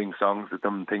 sing songs with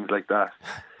them, things like that.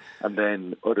 And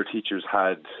then other teachers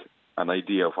had an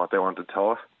idea of what they wanted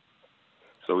taught.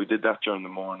 So we did that during the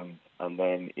morning, and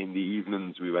then in the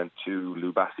evenings we went to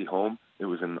Lubasi Home. It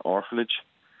was an orphanage,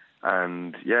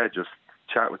 and just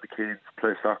chat with the kids,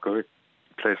 play soccer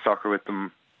with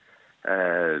them.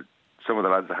 Some of the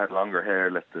lads that had longer hair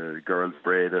let the girls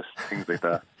braid it, things like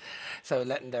that. So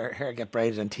letting their hair get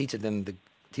braided and teaching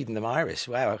them Irish.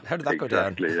 Wow, how did that go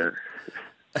down? Exactly,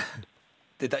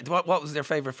 yeah. What was their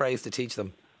favourite phrase to teach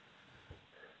them?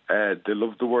 They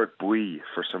loved the word bui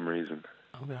for some reason.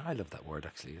 Oh, I love that word,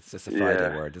 actually. It's just a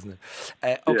Friday word, isn't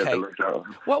it? Okay.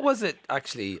 What was it,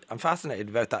 actually? I'm fascinated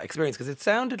about that experience, because it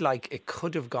sounded like it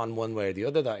could have gone one way or the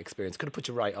other, that experience. Could have put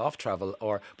you right off travel,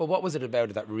 but what was it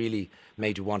about it that really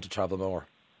made you want to travel more?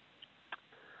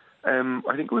 I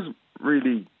think it was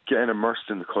really getting immersed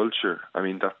in the culture. I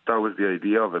mean, that was the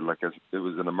idea of it. It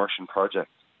was an immersion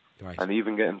project. Right. And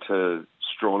even getting to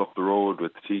stroll up the road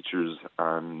with the teachers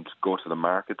and go to the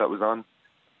market that was on.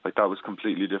 Like, that was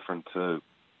completely different to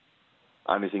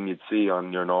anything you'd see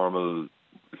on your normal,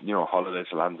 holiday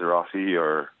to Lanzarote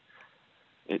or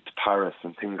to Paris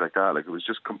and things like that. Like, it was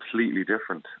just completely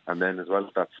different. And then as well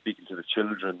as that, speaking to the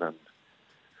children, and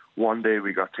one day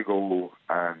we got to go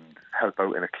and help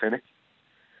out in a clinic,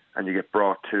 and you get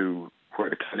brought to where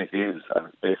the clinic is, and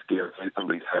it's basically outside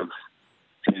somebody's house.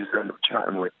 So you just end up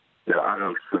chatting with the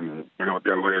adults, and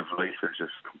their way of life is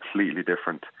just completely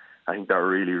different. I think that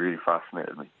really, really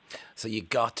fascinated me. So you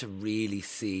got to really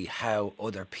see how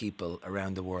other people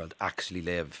around the world actually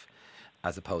live,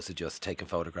 as opposed to just taking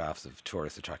photographs of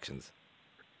tourist attractions.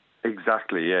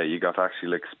 Exactly, yeah. You got to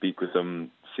actually speak with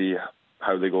them, see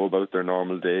how they go about their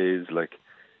normal days,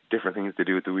 different things they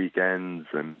do at the weekends,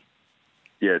 and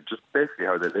just basically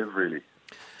how they live, really.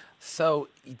 So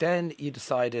then you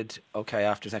decided, okay,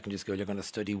 after secondary school, you're going to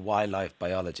study wildlife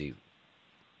biology.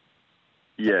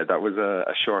 Yeah, that was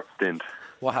a short stint.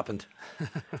 What happened?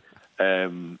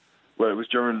 Well, it was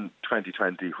during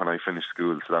 2020 when I finished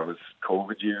school, so that was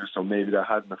COVID year, so maybe that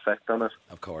had an effect on it.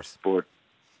 Of course. But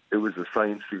it was a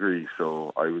science degree,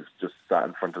 so I was just sat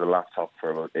in front of the laptop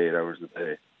for about 8 hours a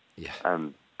day. Yeah.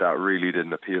 And that really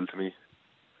didn't appeal to me.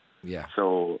 Yeah.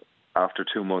 So after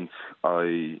 2 months,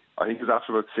 I think it was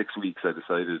after about 6 weeks, I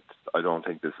decided I don't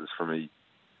think this is for me.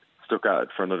 Stuck at it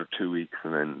for another 2 weeks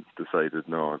and then decided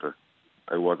no, that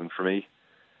it wasn't for me.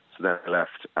 So then I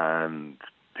left and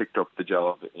picked up the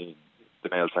job in the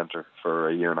mail centre for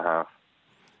a year and a half.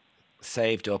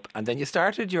 Saved up, and then you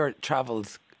started your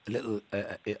travels a little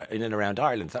in and around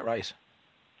Ireland, is that right?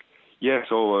 Yeah,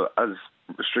 so as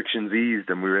restrictions eased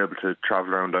and we were able to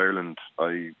travel around Ireland,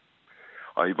 I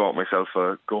bought myself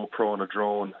a GoPro and a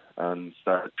drone and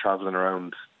started travelling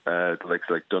around the likes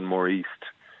like Dunmore East,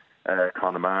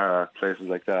 Connemara, places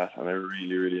like that, and I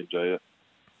really, really enjoy it.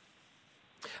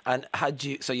 And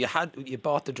you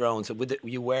bought the drone, so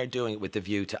you were doing it with the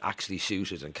view to actually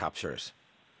shoot it and capture it?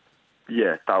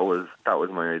 Yeah, that was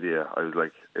my idea. I was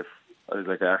like,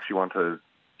 I actually want to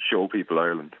show people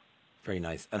Ireland. Very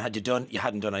nice. And you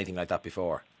hadn't done anything like that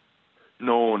before?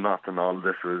 No, nothing. All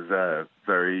this was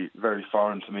very, very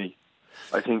foreign to me.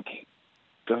 I think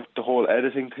the whole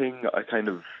editing thing I kind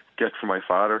of get from my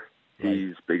father. Right.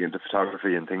 He's big into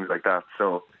photography and things like that,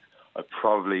 so I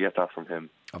probably get that from him.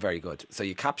 Oh, very good. So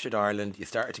you captured Ireland, you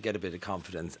started to get a bit of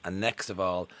confidence, and next of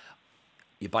all,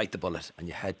 you bite the bullet and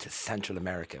you head to Central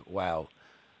America. Wow.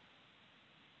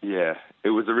 Yeah,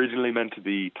 it was originally meant to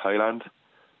be Thailand,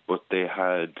 but they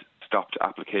had stopped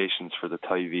applications for the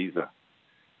Thai visa.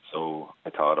 So I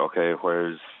thought, okay,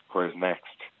 where's next?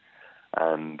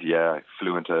 And yeah, I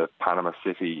flew into Panama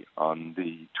City on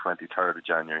the 23rd of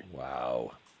January.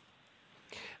 Wow.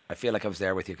 I feel like I was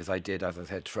there with you because I did, as I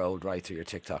said, trolled right through your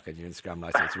TikTok and your Instagram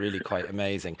live, so it's really quite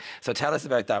amazing. So tell us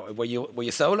about that. Were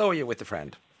you solo or were you with a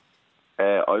friend?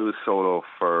 I was solo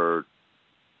for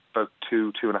about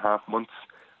 2.5 months,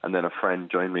 and then a friend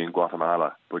joined me in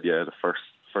Guatemala. But yeah, the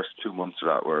first 2 months of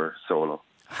that were solo.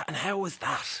 And how was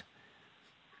that?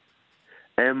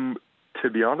 To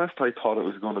be honest, I thought it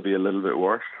was going to be a little bit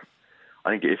worse.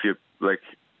 I think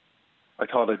I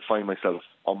thought I'd find myself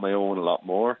on my own a lot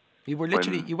more. You were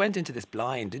literally, you went into this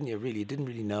blind, didn't you? Really, you didn't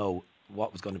really know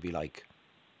what was going to be like.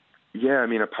 Yeah, I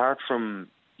mean, apart from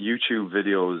YouTube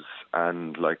videos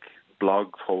and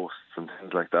blog posts and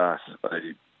things like that,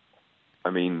 I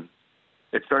mean,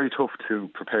 it's very tough to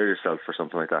prepare yourself for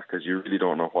something like that because you really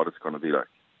don't know what it's going to be like.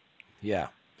 Yeah.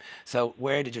 So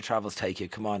where did your travels take you?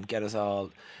 Come on, get us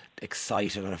all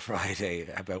excited on a Friday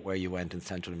about where you went in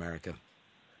Central America.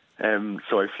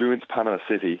 So I flew into Panama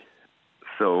City.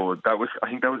 So I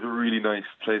think that was a really nice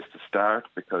place to start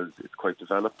because it's quite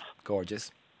developed.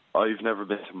 Gorgeous. I've never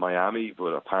been to Miami,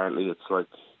 but apparently it's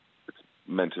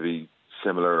meant to be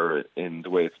similar in the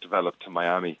way it's developed to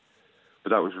Miami.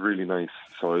 But that was really nice.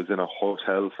 So I was in a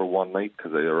hotel for one night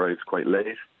because I arrived quite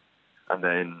late, and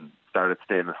then started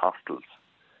staying in hostels.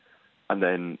 And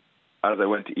then as I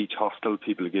went to each hostel,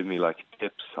 people would give me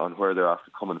tips on where they're after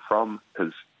coming from,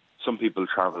 because some people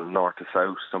travel north to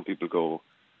south, some people go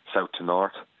south to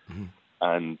north,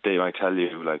 and they might tell you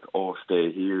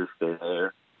stay here, stay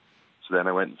there. So then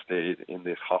I went and stayed in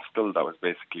this hostel that was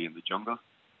basically in the jungle.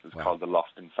 It was called the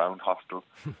Lost and Found Hostel.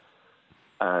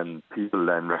 And people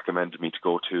then recommended me to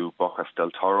go to Bocas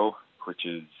del Toro, which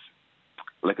is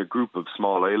a group of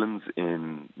small islands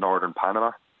in northern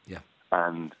Panama. Yeah.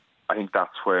 And I think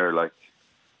that's where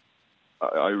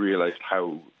I realised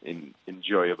how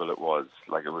enjoyable it was.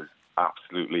 It was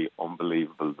absolutely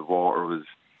unbelievable. The water was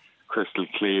crystal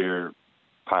clear,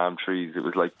 palm trees. It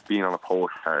was like being on a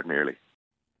postcard nearly.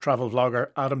 Travel vlogger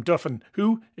Adam Duffin,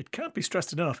 who, it can't be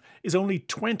stressed enough, is only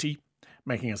 20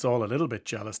 making us all a little bit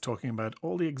jealous, talking about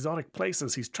all the exotic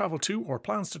places he's travelled to or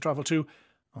plans to travel to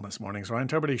on this morning's Ryan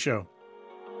Tubridy Show.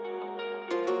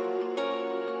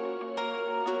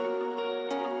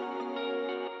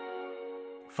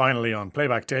 Finally on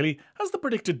Playback Daily, has the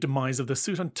predicted demise of the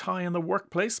suit and tie in the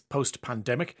workplace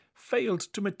post-pandemic failed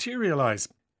to materialise?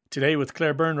 Today with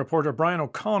Claire Byrne reporter Brian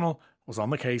O'Connell was on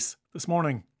the case this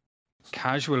morning.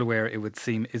 Casual wear, it would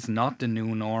seem, is not the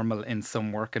new normal in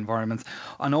some work environments.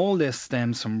 And all this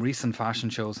stems from recent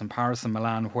fashion shows in Paris and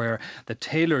Milan, where the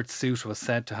tailored suit was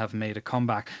said to have made a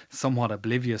comeback, somewhat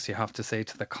oblivious, you have to say,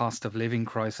 to the cost of living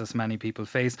crisis many people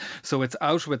face. So it's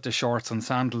out with the shorts and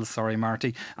sandals, sorry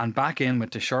Marty, and back in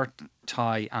with the shirt,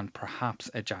 tie and perhaps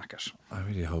a jacket. I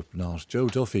really hope not. Joe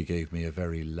Duffy gave me a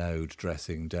very loud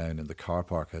dressing down in the car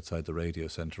park outside the radio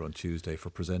centre on Tuesday for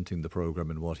presenting the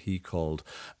programme in what he called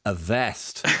a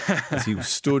vest as he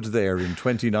stood there in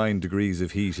 29 degrees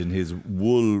of heat in his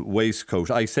wool waistcoat.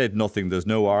 I said nothing. There's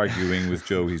no arguing with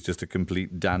Joe. He's just a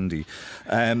complete dandy.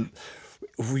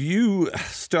 You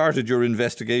started your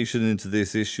investigation into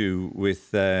this issue with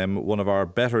one of our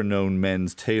better-known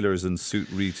men's tailors and suit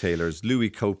retailers,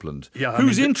 Louis Copeland,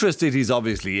 whose interested he's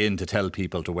obviously in to tell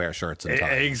people to wear shirts and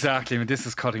ties. Exactly. I mean, this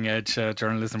is cutting-edge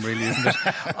journalism, really, isn't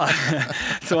it?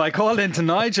 So I called in to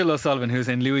Nigel O'Sullivan, who's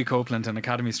in Louis Copeland on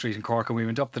Academy Street in Cork, and we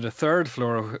went up to the third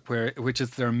floor, which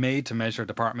is their made-to-measure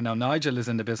department. Now, Nigel is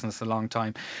in the business a long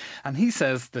time, and he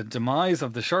says the demise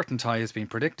of the shirt and tie has been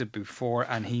predicted before,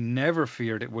 and he never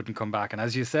feared it wouldn't come back. And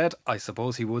as you said, I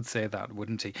suppose he would say that,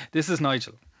 wouldn't he? This is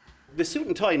Nigel. The suit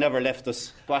and tie never left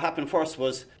us. What happened first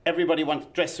was everybody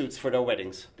wanted dress suits for their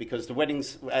weddings because the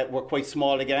weddings were quite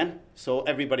small again. So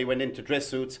everybody went into dress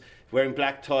suits wearing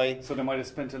black tie. So they might have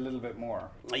spent a little bit more.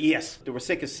 Yes. They were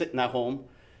sick of sitting at home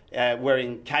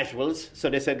wearing casuals. So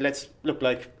they said, let's look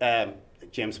like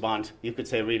James Bond. You could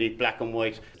say really black and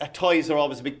white. Ties are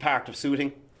always a big part of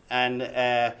suiting.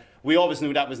 And we always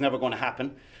knew that was never going to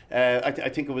happen. I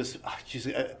think it was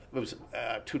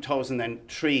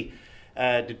 2003.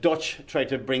 The Dutch tried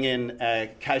to bring in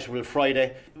Casual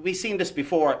Friday. We've seen this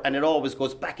before, and it always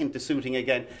goes back into suiting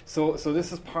again. So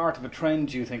this is part of a trend,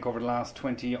 do you think, over the last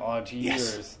 20-odd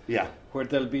years? Yes. Yeah. Where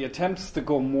there'll be attempts to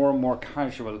go more and more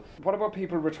casual. What about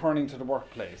people returning to the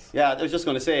workplace? Yeah, I was just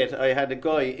going to say it. I had a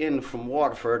guy in from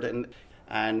Waterford,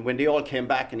 and when they all came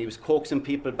back, and he was coaxing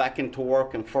people back into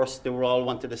work, and first they were all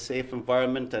wanted a safe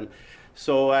environment, and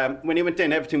so when he went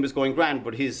in, everything was going grand,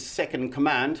 but his second in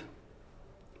command,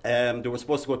 they were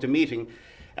supposed to go to a meeting,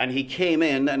 and he came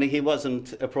in and he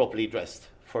wasn't appropriately dressed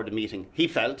for the meeting. He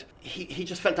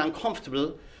just felt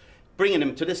uncomfortable bringing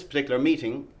him to this particular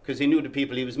meeting because he knew the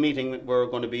people he was meeting were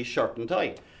going to be shirt and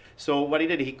tie. So what he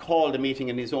did, he called a meeting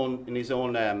in his own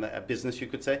business, you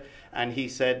could say, and he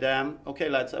said, "Okay,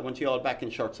 lads, I want you all back in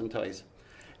shirts and ties."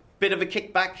 Bit of a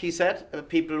kickback, he said.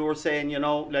 People were saying,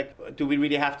 like, do we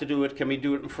really have to do it? Can we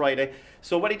do it on Friday?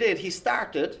 So what he did, he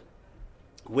started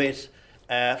with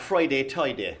Friday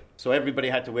tie day. So everybody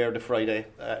had to wear the Friday,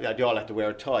 they all had to wear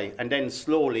a tie. And then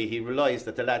slowly he realised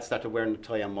that the lads started wearing the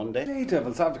tie on Monday. Hey,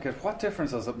 Devil's Advocate, what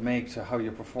difference does it make to how you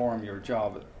perform your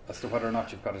job as to whether or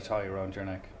not you've got a tie around your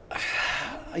neck?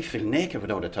 I feel naked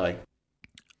without a tie.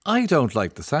 I don't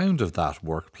like the sound of that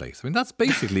workplace. I mean, that's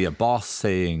basically a boss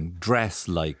saying, dress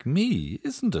like me,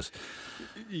 isn't it?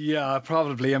 Yeah,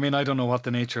 probably. I mean, I don't know what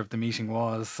the nature of the meeting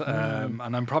was.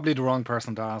 And I'm probably the wrong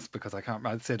person to ask because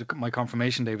I'd say my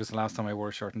confirmation day was the last time I wore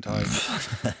a shirt and tie.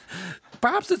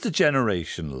 Perhaps it's a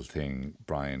generational thing,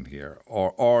 Brian, here.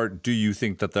 Or do you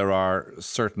think that there are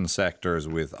certain sectors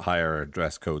with higher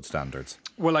dress code standards?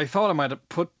 Well, I thought I might have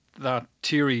put that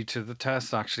theory to the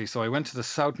test, actually. So I went to the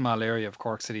South Mall area of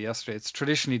Cork City yesterday. It's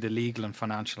traditionally the legal and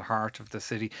financial heart of the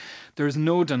city. There's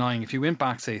no denying, if you went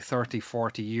back, say, 30,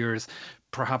 40 years,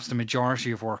 perhaps the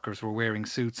majority of workers were wearing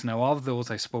suits. Now, of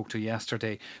those I spoke to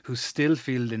yesterday who still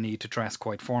feel the need to dress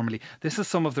quite formally, this is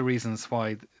some of the reasons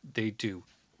why they do.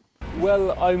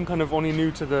 Well, I'm kind of only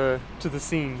new to the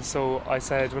scene, so I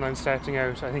said when I'm starting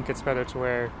out, I think it's better to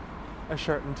wear a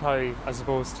shirt and tie as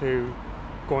opposed to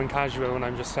going casual when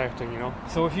I'm just starting,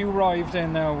 So if you arrived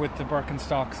in now with the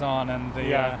Birkenstocks on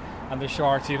and the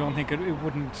shorts, you don't think it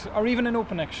wouldn't, or even an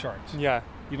open neck shirt? Yeah.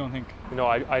 You don't think?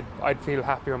 I'd feel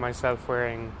happier myself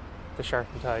wearing the shirt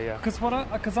and tie, yeah.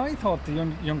 Because I thought the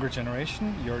younger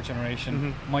generation, your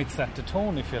generation, might set the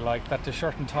tone, if you like, that the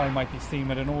shirt and tie might be seen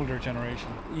with an older generation.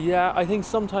 Yeah, I think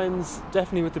sometimes,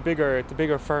 definitely with the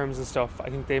bigger firms and stuff, I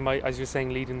think they might, as you're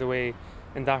saying, leading the way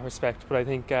in that respect. But I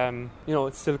think,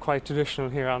 it's still quite traditional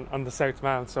here on the South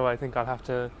Mall, so I think I'll have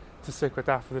to stick with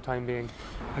that for the time being.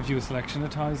 Have you a selection of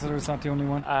ties, or is that the only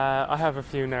one? I have a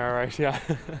few now, right, yeah.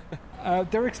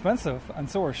 They're expensive, and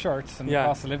so are shirts, and the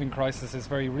cost of living crisis is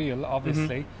very real,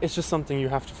 obviously. It's just something you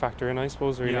have to factor in, I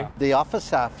suppose, really. Yeah. The office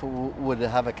staff would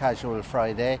have a casual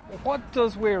Friday. What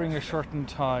does wearing a shirt and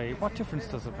tie, what difference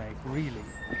does it make, really?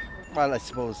 Well, I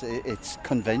suppose it's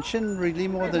convention, really,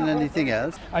 more than anything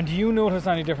else. And do you notice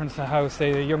any difference to how,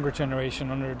 say, the younger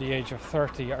generation under the age of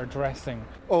 30 are dressing?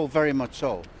 Oh, very much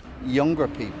so. Younger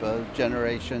people,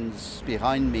 generations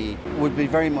behind me, would be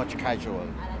very much casual,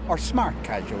 or smart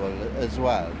casual as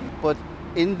well. But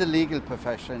in the legal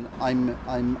profession, I'm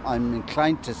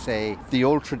inclined to say the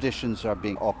old traditions are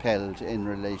being upheld in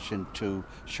relation to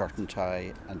shirt and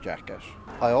tie and jacket.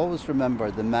 I always remember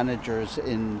the managers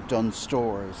in Dunn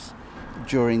stores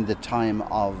during the time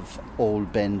of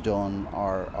old Ben Dunn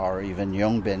or even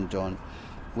young Ben Dunn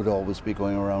would always be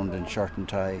going around in shirt and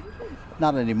tie.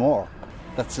 Not anymore.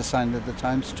 That's a sign of the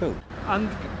times too. And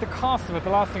the cost of it, the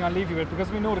last thing I'll leave you with,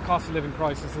 because we know the cost of living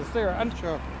crisis is there, and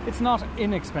it's not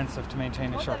inexpensive to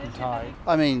maintain a shirt and tie.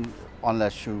 I mean,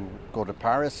 unless you go to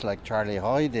Paris like Charlie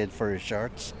Hoy did for his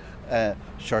shirts.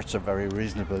 Shirts are very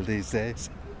reasonable these days.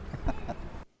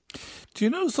 Do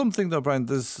you know something though, Brian?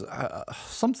 There's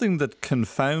something that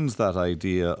confounds that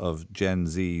idea of Gen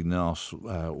Z not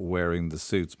wearing the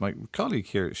suits. My colleague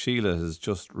here, Sheila, has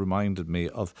just reminded me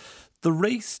of the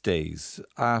race days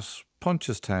at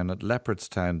Punchestown, at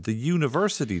Leopardstown, the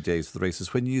university days of the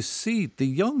races, when you see the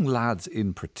young lads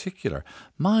in particular,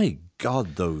 my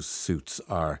God, those suits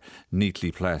are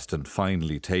neatly pressed and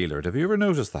finely tailored. Have you ever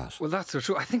noticed that? Well, that's so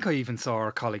true. I think I even saw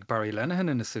our colleague Barry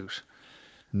Lenihan in a suit.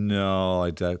 No,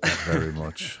 I doubt that very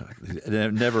much.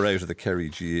 Never out of the Kerry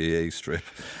GAA strip.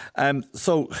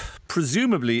 So,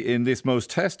 presumably, in this most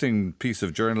testing piece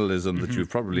of journalism that you've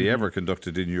probably ever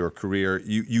conducted in your career,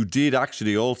 you did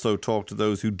actually also talk to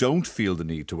those who don't feel the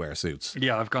need to wear suits.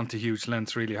 Yeah, I've gone to huge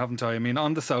lengths, really, haven't I? I mean,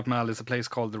 on the South Mall is a place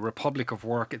called the Republic of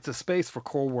Work. It's a space for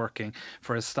co-working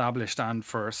for established and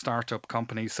for start-up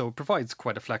companies, so it provides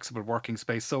quite a flexible working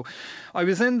space. So, I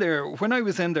was in there. When I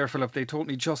was in there, Philip, they told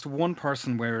me just one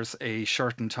person wears a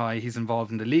shirt and tie. He's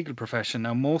involved in the legal profession.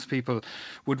 Now, most people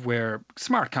would wear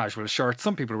smart casual shirts.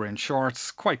 Some people were in shorts,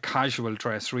 quite casual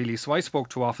dress, really. So I spoke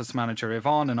to office manager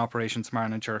Yvonne and operations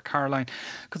manager Caroline,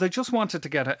 because I just wanted to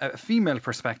get a female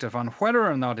perspective on whether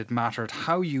or not it mattered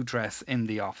how you dress in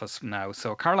the office now.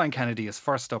 So Caroline Kennedy is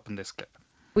first up in this clip.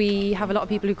 We have a lot of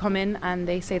people who come in and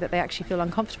they say that they actually feel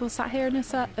uncomfortable sat here in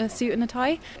a suit and a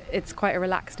tie. It's quite a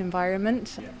relaxed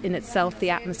environment. In itself,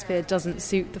 the atmosphere doesn't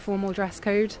suit the formal dress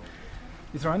code.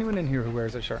 Is there anyone in here who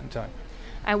wears a shirt and tie?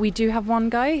 We do have one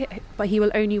guy, but he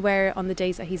will only wear it on the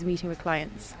days that he's meeting with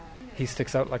clients. He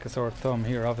sticks out like a sore thumb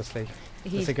here, obviously.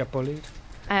 Does he get bullied?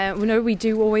 No, we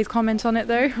do always comment on it,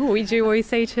 though. We do always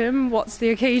say to him, what's the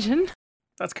occasion?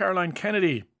 That's Caroline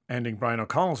Kennedy, ending Brian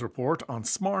O'Connell's report on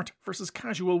smart versus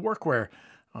casual workwear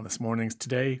on this morning's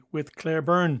Today with Claire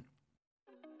Byrne.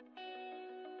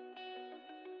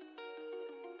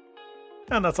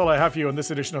 And that's all I have for you on this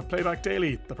edition of Playback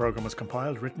Daily. The programme was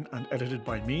compiled, written and edited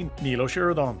by me, Neil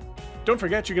O'Sheridan. Don't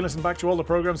forget you can listen back to all the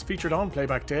programmes featured on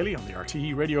Playback Daily on the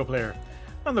RTE radio player.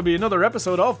 And there'll be another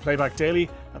episode of Playback Daily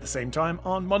at the same time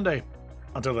on Monday.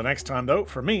 Until the next time though,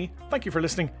 for me, thank you for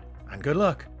listening and good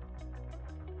luck.